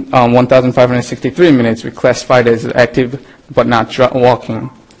 1,563 minutes we classified as active but not walking,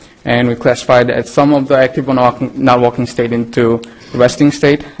 and we classified as some of the active but not walking state into resting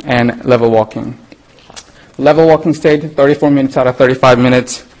state, and level walking. Level walking state, 34 minutes out of 35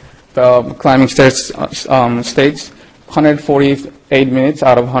 minutes. The climbing states, 148 minutes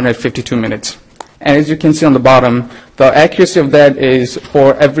out of 152 minutes. And as you can see on the bottom, the accuracy of that is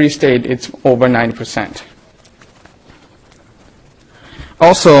for every state, it's over 90%.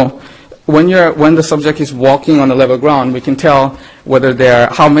 Also, when the subject is walking on the level ground, we can tell whether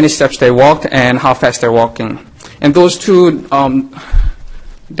how many steps they walked and how fast they're walking. And those two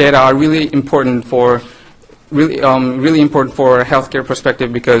data are really important for healthcare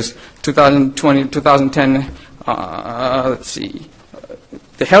perspective, because 2010, let's see,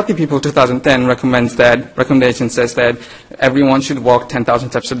 the Healthy People 2010 recommendation says that everyone should walk 10,000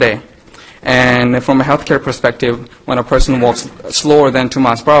 steps a day. And from a healthcare perspective, when a person walks slower than 2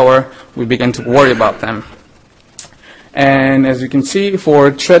 miles per hour, we begin to worry about them. And as you can see, for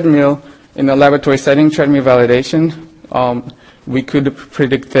treadmill, in a laboratory setting, treadmill validation, we could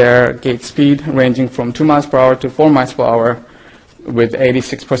predict their gait speed ranging from 2 miles per hour to 4 miles per hour with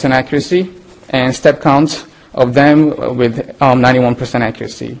 86% accuracy, and step counts of them with 91%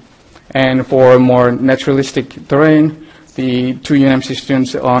 accuracy. And for more naturalistic terrain, the 2 UNMC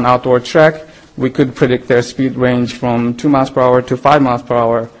students on outdoor track, we could predict their speed range from 2 miles per hour to 5 miles per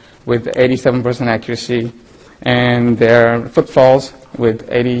hour with 87% accuracy, and their footfalls with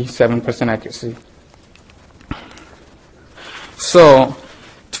 87% accuracy. So,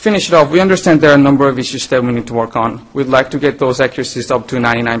 to finish it off, we understand there are a number of issues that we need to work on. We'd like to get those accuracies up to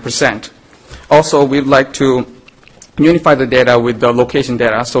 99%. Also, we'd like to unify the data with the location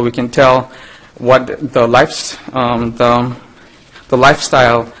data so we can tell what the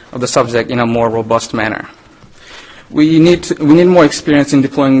lifestyle of the subject in a more robust manner. We need more experience in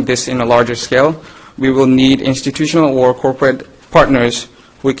deploying this in a larger scale. We will need institutional or corporate partners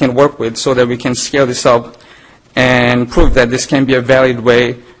we can work with so that we can scale this up and prove that this can be a valid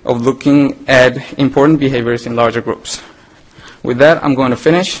way of looking at important behaviors in larger groups. With that, I'm going to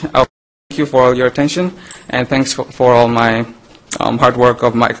finish. Thank you for all your attention, and thanks for all my hard work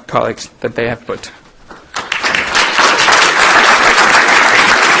of my colleagues that they have put.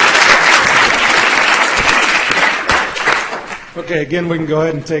 Okay, again, we can go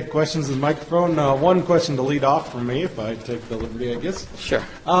ahead and take questions in the microphone. One question to lead off from me, if I take the liberty, I guess. Sure.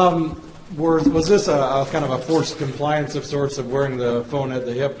 Was this a kind of a forced compliance of sorts of wearing the phone at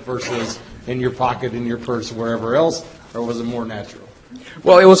the hip versus in your pocket, in your purse, wherever else, or was it more natural?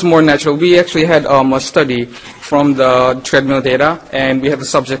 Well, it was more natural. We actually had a study from the treadmill data, and we had the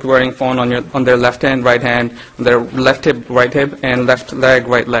subject wearing phone on their left hand, right hand, their left hip, right hip, and left leg,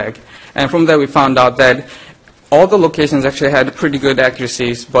 right leg. And from there we found out that all the locations actually had pretty good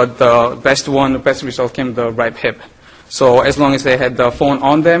accuracies, but the best result came the right hip. So as long as they had the phone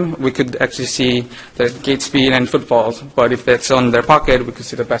on them, we could actually see the gait speed and footfalls. But if that's on their pocket, we could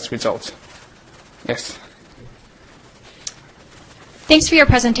see the best results. Yes. Thanks for your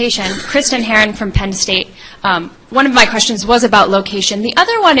presentation. Kristen Herron from Penn State. One of my questions was about location. The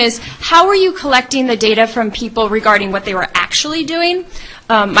other one is, how are you collecting the data from people regarding what they were actually doing?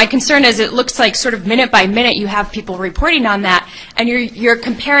 My concern is it looks like sort of minute by minute you have people reporting on that, and you're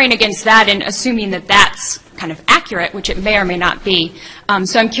comparing against that and assuming that that's kind of accurate, which it may or may not be.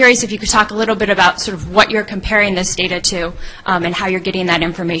 So I'm curious if you could talk a little bit about sort of what you're comparing this data to and how you're getting that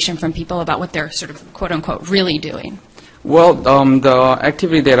information from people about what they're sort of quote-unquote really doing. Well, the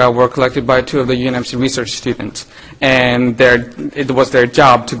activity data were collected by 2 of the UNMC research students, and it was their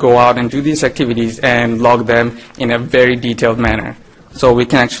job to go out and do these activities and log them in a very detailed manner. So we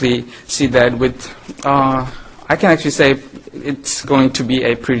can actually see that with, I can actually say it's going to be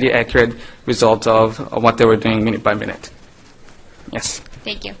a pretty accurate result of what they were doing minute by minute. Yes.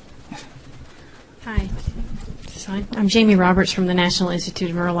 Thank you. Hi. I'm Jamie Roberts from the National Institute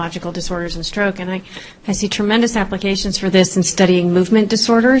of Neurological Disorders and Stroke, and I see tremendous applications for this in studying movement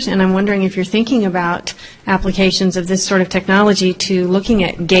disorders, and I'm wondering if you're thinking about applications of this sort of technology to looking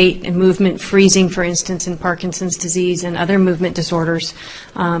at gait and movement freezing, for instance, in Parkinson's disease and other movement disorders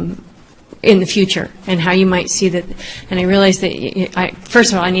in the future, and how you might see that. And I realize that,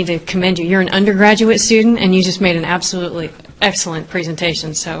 first of all, I need to commend you. You're an undergraduate student, and you just made an absolutely excellent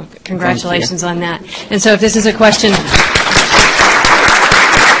presentation, so congratulations on that. And so if this is a question,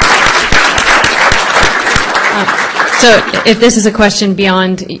 so if this is a question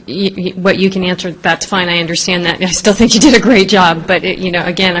beyond what you can answer, that's fine. I understand that. I still think you did a great job, but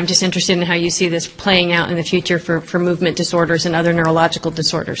again, I'm just interested in how you see this playing out in the future for movement disorders and other neurological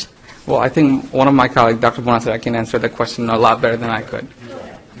disorders. Well, I think one of my colleagues, Dr. Bonasera, can answer the question a lot better than I could.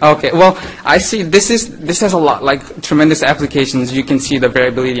 Okay, well, I see this has a lot, like tremendous applications. You can see the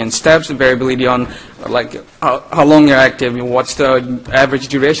variability in steps, variability on like how long you're active, what's the average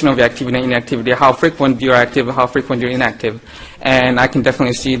duration of your activity and inactivity, how frequent you're active, how frequent you're inactive. And I can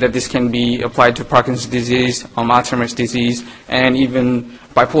definitely see that this can be applied to Parkinson's disease, Alzheimer's disease, and even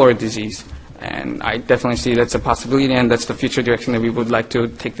bipolar disease. And I definitely see that's a possibility, and that's the future direction that we would like to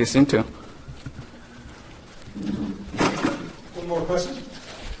take this into. One more question?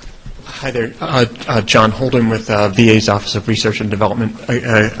 Hi there. John Holden with VA's Office of Research and Development.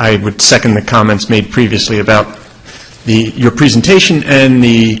 I would second the comments made previously about your presentation and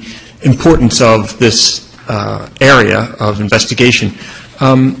the importance of this area of investigation.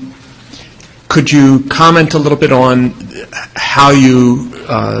 Could you comment a little bit on how you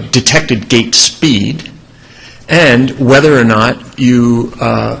detected gait speed and whether or not you,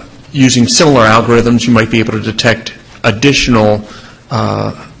 using similar algorithms, you might be able to detect additional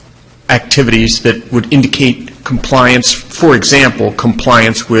activities that would indicate compliance, for example,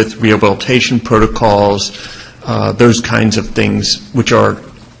 compliance with rehabilitation protocols, those kinds of things, which are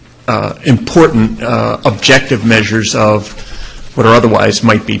important objective measures of what are otherwise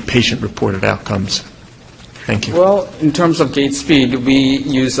might be patient-reported outcomes. Thank you. Well, in terms of gait speed, we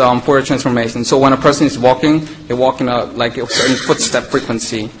use Fourier transformation. So when a person is walking, they walk in a certain footstep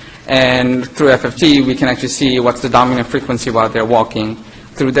frequency. And through FFT, we can actually see what's the dominant frequency while they're walking.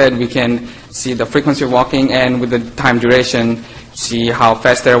 Through that, we can see the frequency of walking, and with the time duration, see how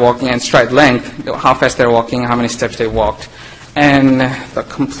fast they're walking, and stride length, how fast they're walking, how many steps they walked. And the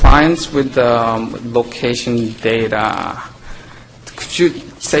compliance with the location data. Could you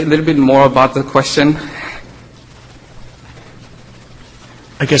say a little bit more about the question?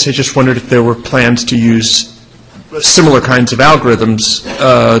 I guess I just wondered if there were plans to use similar kinds of algorithms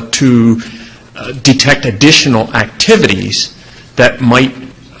to detect additional activities that might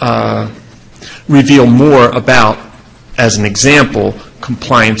reveal more about, as an example,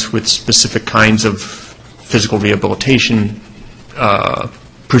 compliance with specific kinds of physical rehabilitation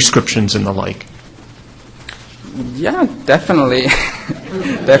prescriptions and the like. Yeah, definitely.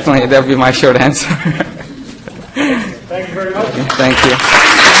 Definitely, that would be my short answer. Thank you very much. Thank you.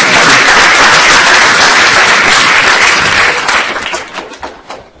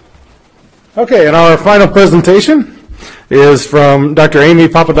 Okay, and our final presentation is from Dr. Amy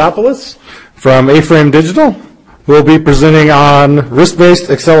Papadopoulos from A-Frame Digital, who will be presenting on wrist-based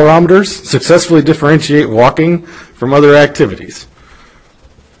accelerometers successfully differentiate walking from other activities.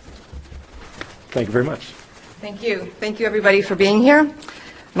 Thank you very much. Thank you. Thank you, everybody, for being here.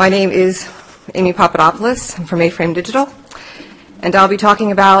 My name is Amy Papadopoulos. I'm from A-Frame Digital, and I'll be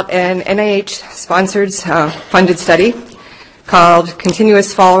talking about an NIH-sponsored funded study called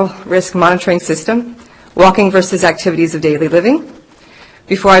Continuous Fall Risk Monitoring System, Walking versus Activities of Daily Living.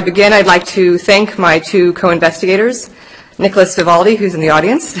 Before I begin, I'd like to thank my two co-investigators, Nicholas Vivaldi, who's in the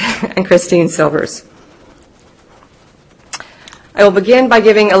audience, and Christine Silvers. I will begin by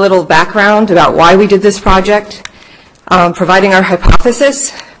giving a little background about why we did this project, providing our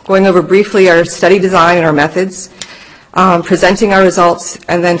hypothesis, going over briefly our study design and our methods, presenting our results,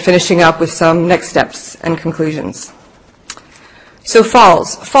 and then finishing up with some next steps and conclusions. So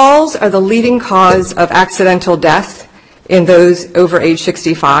falls. Falls are the leading cause of accidental death in those over age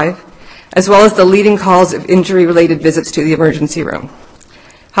 65, as well as the leading cause of injury-related visits to the emergency room.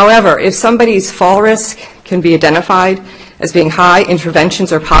 However, if somebody's fall risk can be identified as being high,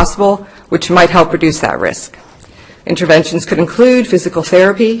 interventions are possible, which might help reduce that risk. Interventions could include physical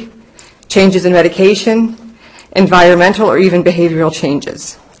therapy, changes in medication, environmental or even behavioral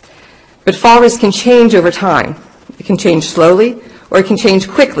changes. But fall risk can change over time. It can change slowly, or it can change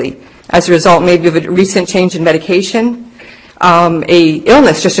quickly as a result maybe of a recent change in medication, a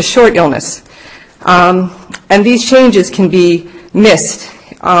illness, just a short illness. And these changes can be missed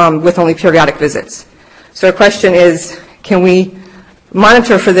with only periodic visits. So our question is, can we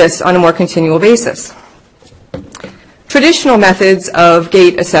monitor for this on a more continual basis? Traditional methods of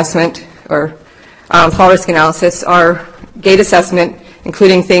gait assessment or fall risk analysis are gait assessment,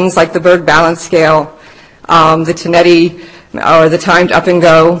 including things like the Berg Balance Scale, the Tonetti, or the timed up and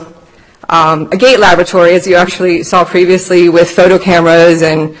go, a gait laboratory, as you actually saw previously, with photo cameras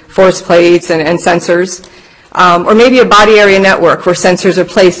and force plates and sensors, or maybe a body area network where sensors are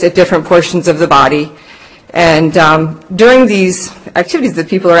placed at different portions of the body. And during these activities, that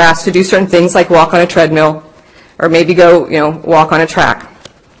people are asked to do certain things like walk on a treadmill, or maybe go, walk on a track.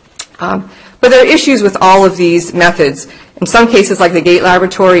 But there are issues with all of these methods. In some cases, like the gait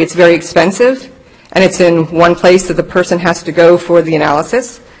laboratory, it's very expensive, and it's in one place that the person has to go for the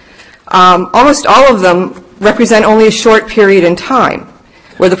analysis. almost all of them represent only a short period in time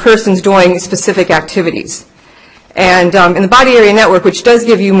where the person's doing specific activities. And in the body area network, which does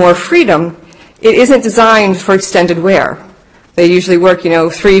give you more freedom, it isn't designed for extended wear. They usually work,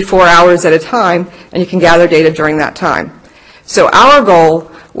 3-4 hours at a time, and you can gather data during that time. So our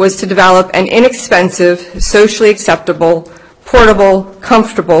goal was to develop an inexpensive, socially acceptable, portable,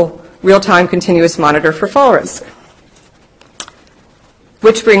 comfortable, real-time continuous monitor for fall risk.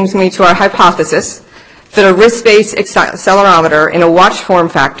 Which brings me to our hypothesis that a wrist-based accelerometer in a watch form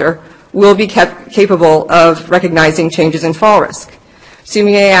factor will be capable of recognizing changes in fall risk. So you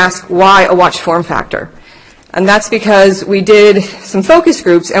may ask, why a watch form factor? And that's because we did some focus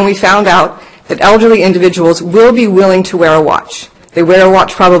groups and we found out that elderly individuals will be willing to wear a watch. They wear a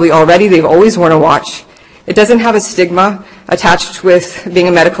watch probably already. They've always worn a watch. It doesn't have a stigma attached with being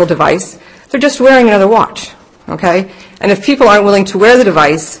a medical device. They're just wearing another watch, okay? And if people aren't willing to wear the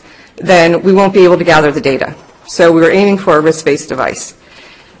device, then we won't be able to gather the data. So we were aiming for a wrist-based device.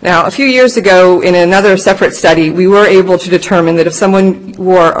 Now, a few years ago, in another separate study, we were able to determine that if someone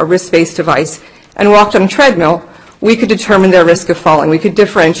wore a wrist-based device and walked on a treadmill, we could determine their risk of falling. We could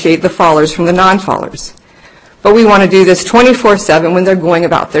differentiate the fallers from the non-fallers. But we want to do this 24/7 when they're going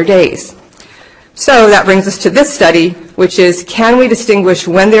about their days. So that brings us to this study, which is, can we distinguish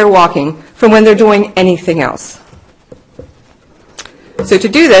when they're walking from when they're doing anything else? So to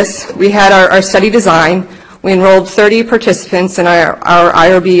do this, we had our study design. We enrolled 30 participants in our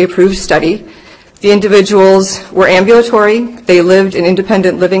IRB-approved study. The individuals were ambulatory. They lived in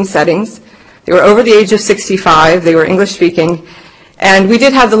independent living settings. They were over the age of 65. They were English-speaking. And we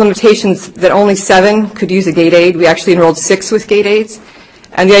did have the limitations that only 7 could use a gait aid. We actually enrolled 6 with gait aids.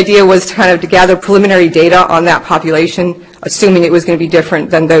 And the idea was to gather preliminary data on that population, assuming it was going to be different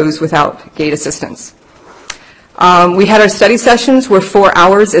than those without gait assistance. We had our study sessions were 4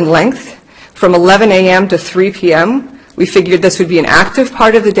 hours in length, from 11 a.m. to 3 p.m. We figured this would be an active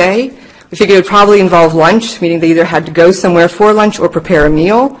part of the day. We figured it would probably involve lunch, meaning they either had to go somewhere for lunch or prepare a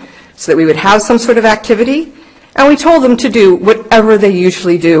meal, so that we would have some sort of activity. And we told them to do whatever they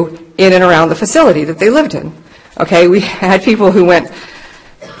usually do in and around the facility that they lived in. Okay, we had people who went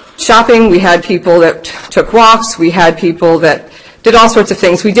shopping, we had people that took walks, we had people that did all sorts of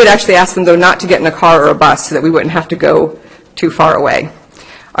things. We did actually ask them, though, not to get in a car or a bus so that we wouldn't have to go too far away.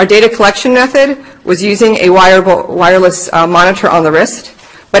 Our data collection method was using a wireless monitor on the wrist,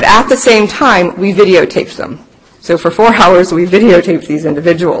 but at the same time, we videotaped them. So for 4 hours, we videotaped these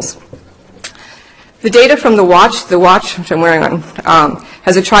individuals. The data from the watch which I'm wearing on,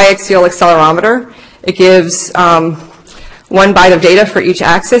 has a triaxial accelerometer. It gives 1 byte of data for each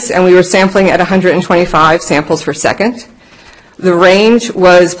axis, and we were sampling at 125 samples per second. The range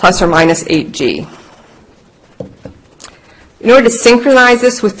was plus or minus 8G. In order to synchronize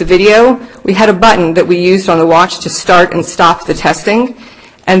this with the video, we had a button that we used on the watch to start and stop the testing,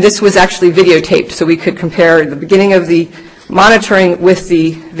 and this was actually videotaped, so we could compare the beginning of the monitoring with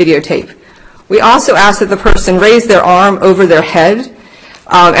the videotape. We also asked that the person raise their arm over their head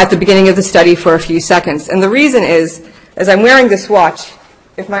at the beginning of the study for a few seconds. And the reason is, as I'm wearing this watch,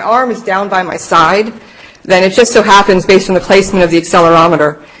 if my arm is down by my side, then it just so happens, based on the placement of the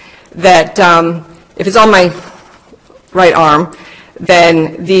accelerometer, that if it's on my right arm,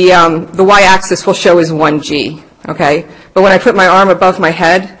 then the y-axis will show as 1G, okay? But when I put my arm above my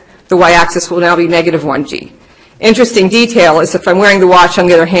head, the y-axis will now be negative 1G. Interesting detail is if I'm wearing the watch, on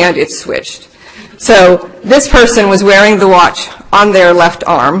the other hand, it's switched. So this person was wearing the watch on their left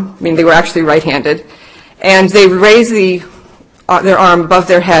arm, I mean they were actually right-handed, and they raised their arm above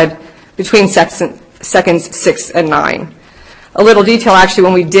their head between seconds 6 and 9. A little detail, actually,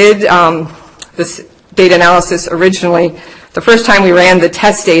 when we did this data analysis originally, the first time we ran the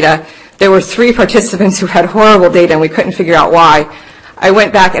test data, there were 3 participants who had horrible data and we couldn't figure out why. I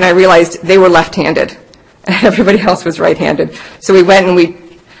went back and I realized they were left-handed and everybody else was right-handed. So we went and we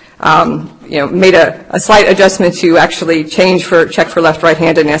made a slight adjustment to actually check for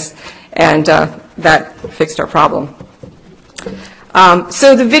left-right-handedness, and that fixed our problem.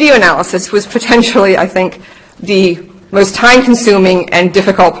 So the video analysis was potentially, I think, the most time-consuming and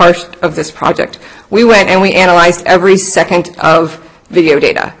difficult part of this project. We went and we analyzed every second of video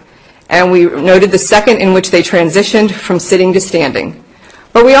data. And we noted the second in which they transitioned from sitting to standing.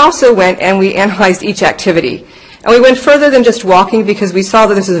 But we also went and we analyzed each activity. And we went further than just walking because we saw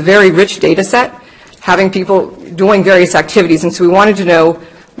that this is a very rich data set, having people doing various activities. And so we wanted to know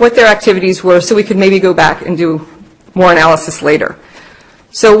what their activities were so we could maybe go back and do more analysis later.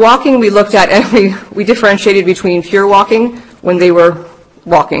 So walking we looked at, and we differentiated between pure walking, when they were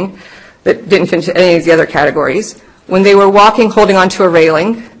walking, that didn't fit into any of the other categories, when they were walking holding onto a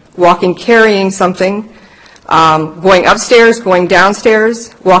railing, walking carrying something, going upstairs, going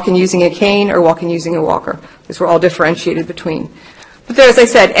downstairs, walking using a cane, or walking using a walker. These were all differentiated between. But there, as I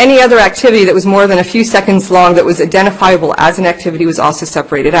said, any other activity that was more than a few seconds long that was identifiable as an activity was also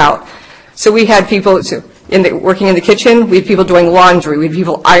separated out. So we had people working in the kitchen, we had people doing laundry, we had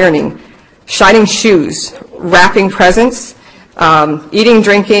people ironing, shining shoes, wrapping presents, eating,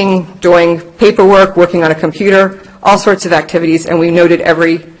 drinking, doing paperwork, working on a computer, all sorts of activities, and we noted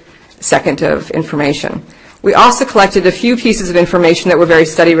every second of information. We also collected a few pieces of information that were very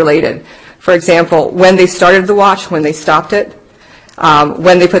study related. For example, when they started the watch, when they stopped it,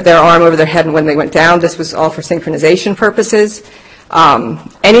 when they put their arm over their head and when they went down. This was all for synchronization purposes.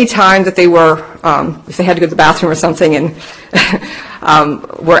 Any time that they were, if they had to go to the bathroom or something and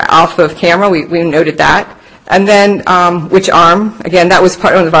were off of camera, we noted that. And then which arm, again, that was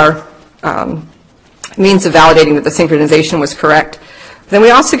part of our means of validating that the synchronization was correct. Then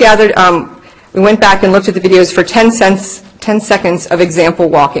we also gathered, we went back and looked at the videos for 10 seconds of example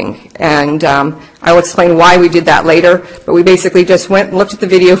walking. And I will explain why we did that later, but we basically just went and looked at the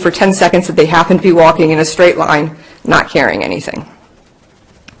video for 10 seconds that they happened to be walking in a straight line, not carrying anything.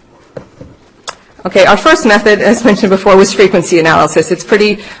 Okay, our first method, as mentioned before, was frequency analysis. It's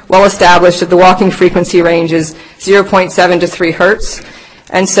pretty well established that the walking frequency range is 0.7 to 3 hertz.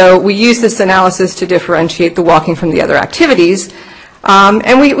 And so we used this analysis to differentiate the walking from the other activities.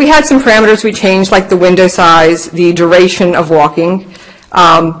 And we had some parameters we changed, like the window size, the duration of walking,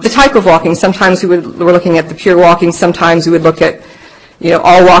 the type of walking. Sometimes we're looking at the pure walking. Sometimes we would look at,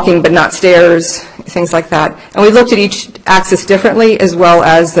 all walking but not stairs, things like that. And we looked at each axis differently, as well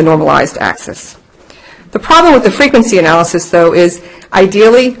as the normalized axis. The problem with the frequency analysis, though, is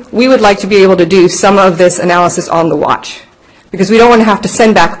ideally we would like to be able to do some of this analysis on the watch, because we don't want to have to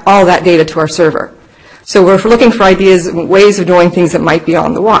send back all that data to our server. So we're looking for ideas and ways of doing things that might be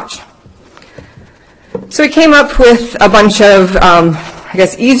on the watch. So we came up with a bunch of,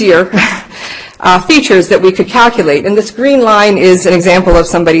 easier features that we could calculate. And this green line is an example of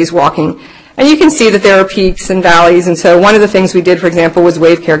somebody's walking. And you can see that there are peaks and valleys. And so one of the things we did, for example, was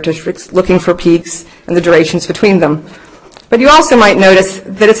wave characteristics, looking for peaks and the durations between them. But you also might notice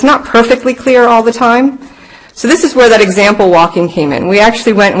that it's not perfectly clear all the time. So this is where that example walking came in. We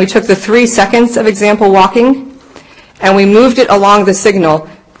actually went and we took the 3 seconds of example walking and we moved it along the signal,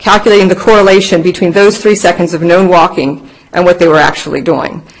 calculating the correlation between those 3 seconds of known walking and what they were actually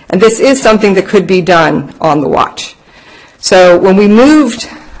doing. And this is something that could be done on the watch. So when we moved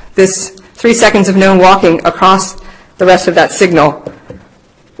this 3 seconds of known walking across the rest of that signal,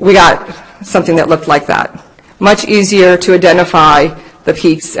 we got something that looked like that. Much easier to identify the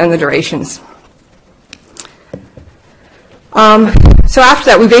peaks and the durations. So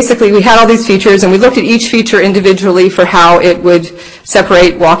after that, we had all these features, and we looked at each feature individually for how it would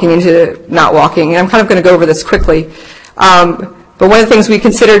separate walking into not walking. And I'm kind of going to go over this quickly. But one of the things we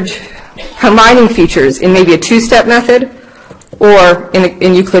considered combining features in maybe a two-step method or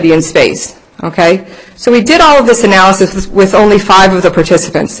in Euclidean space. Okay? So we did all of this analysis with only 5 of the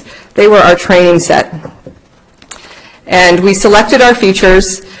participants. They were our training set. And we selected our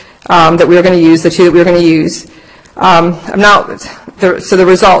features that we were going to use, the 2 that we were going to use. So the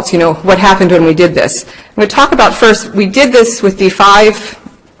results, what happened when we did this. I'm going to talk about first, we did this with the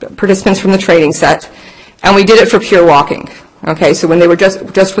 5 participants from the training set, and we did it for pure walking. Okay, so when they were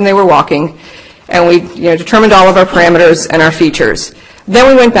just when they were walking, and we determined all of our parameters and our features. Then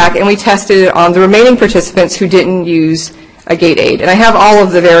we went back and we tested it on the remaining participants who didn't use a gait aid. And I have all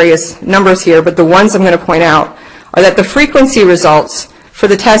of the various numbers here, but the ones I'm going to point out are that the frequency results for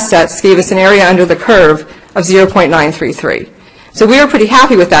the test sets gave us an area under the curve of 0.933. So we were pretty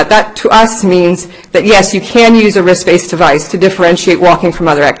happy with that. That to us means that yes, you can use a wrist-based device to differentiate walking from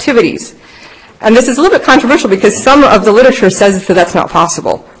other activities. And this is a little bit controversial because some of the literature says that that's not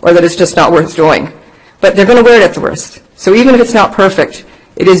possible or that it's just not worth doing. But they're going to wear it at the wrist. So even if it's not perfect,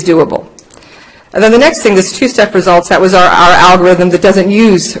 it is doable. And then the next thing, this 2-step results, that was our algorithm that doesn't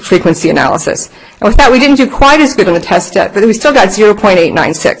use frequency analysis. And with that, we didn't do quite as good on the test set, but we still got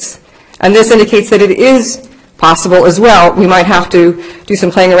 0.896. And this indicates that it is possible as well. We might have to do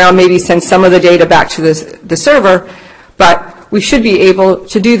some playing around, maybe send some of the data back to the server, but we should be able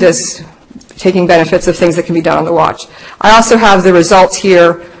to do this, taking benefits of things that can be done on the watch. I also have the results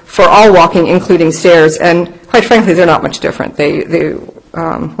here for all walking, including stairs, and quite frankly, they're not much different. They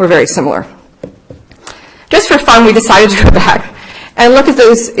were very similar. Just for fun, we decided to go back and look at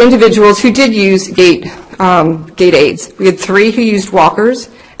those individuals who did use gait aids. We had 3 who used walkers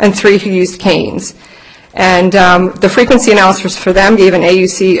and 3 who used canes. And the frequency analysis for them gave an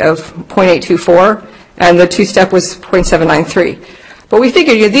AUC of 0.824, and the 2-step was 0.793. But we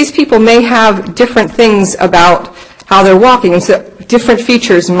figured these people may have different things about how they're walking, and so different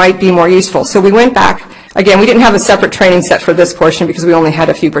features might be more useful. So we went back. Again, we didn't have a separate training set for this portion because we only had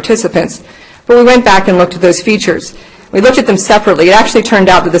a few participants. But we went back and looked at those features. We looked at them separately. It actually turned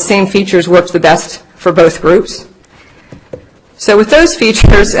out that the same features worked the best for both groups. So with those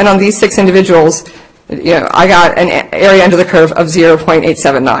features and on these 6 individuals, I got an area under the curve of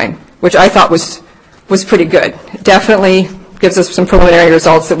 0.879, which I thought was pretty good. Definitely gives us some preliminary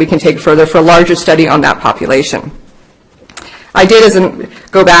results that we can take further for a larger study on that population. I did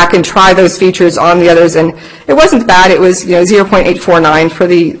go back and try those features on the others, and it wasn't bad. It was 0.849 for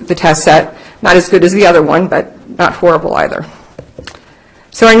the test set. Not as good as the other one, but not horrible either.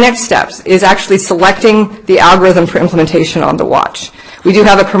 So our next steps is actually selecting the algorithm for implementation on the watch. We do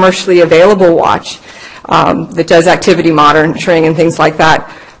have a commercially available watch that does activity monitoring and things like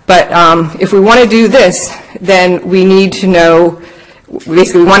that. But if we want to do this, then we need to know,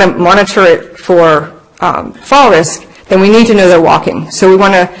 basically we want to monitor it for fall risk, then we need to know they're walking. So we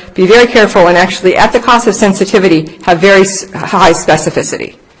want to be very careful and actually, at the cost of sensitivity, have very high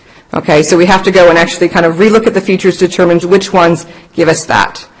specificity. Okay, so we have to go and actually kind of relook at the features, determine which ones give us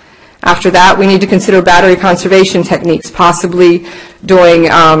that. After that, we need to consider battery conservation techniques, possibly doing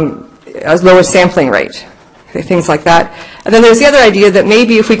a lower sampling rate, okay, things like that. And then there's the other idea that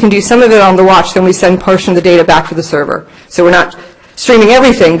maybe if we can do some of it on the watch, then we send portion of the data back to the server. So we're not streaming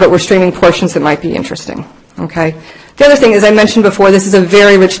everything, but we're streaming portions that might be interesting. Okay. The other thing, as I mentioned before, this is a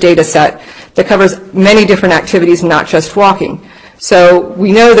very rich data set that covers many different activities, not just walking. So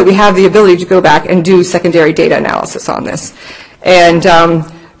we know that we have the ability to go back and do secondary data analysis on this. And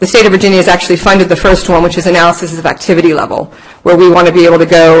the state of Virginia has actually funded the first one, which is analysis of activity level, where we want to be able to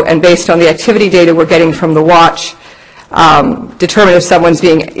go and, based on the activity data we're getting from the watch, determine if someone's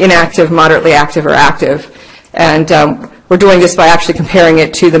being inactive, moderately active, or active. And we're doing this by actually comparing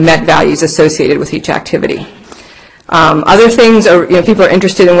it to the MET values associated with each activity. Other things are, people are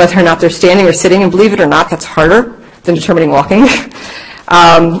interested in whether or not they're standing or sitting, and believe it or not, that's harder than determining walking.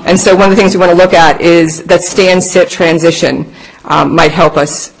 And so one of the things we want to look at is that stand-sit transition might help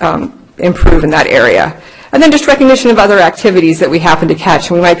us improve in that area. And then just recognition of other activities that we happen to catch,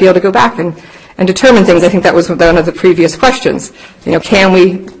 and we might be able to go back and determine things. I think that was one of the previous questions. Can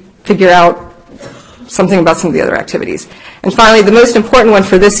we figure out something about some of the other activities? And finally, the most important one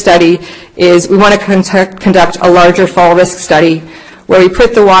for this study is we want to conduct a larger fall risk study where we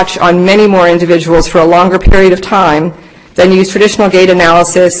put the watch on many more individuals for a longer period of time, then use traditional gait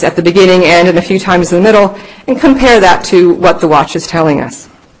analysis at the beginning and a few times in the middle, and compare that to what the watch is telling us.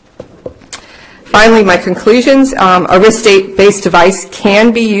 Finally, my conclusions. A wrist-based device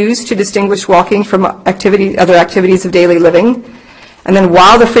can be used to distinguish walking from other activities of daily living. And then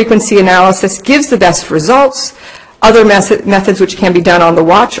while the frequency analysis gives the best results, other methods which can be done on the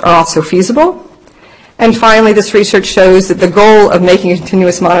watch are also feasible. And finally, this research shows that the goal of making a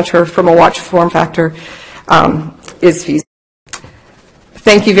continuous monitor from a watch form factor is feasible.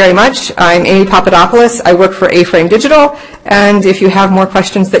 Thank you very much. I'm Amy Papadopoulos. I work for A-Frame Digital. And if you have more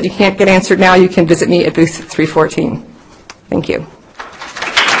questions that you can't get answered now, you can visit me at booth 314. Thank you.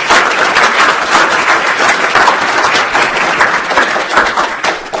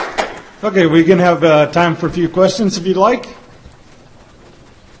 Okay, we can have time for a few questions if you'd like.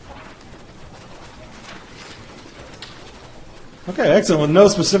 Okay, excellent. With no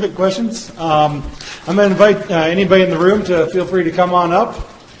specific questions, I'm going to invite anybody in the room to feel free to come on up,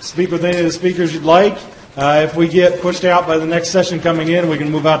 speak with any of the speakers you'd like. If we get pushed out by the next session coming in, we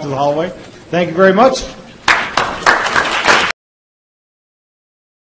can move out to the hallway. Thank you very much.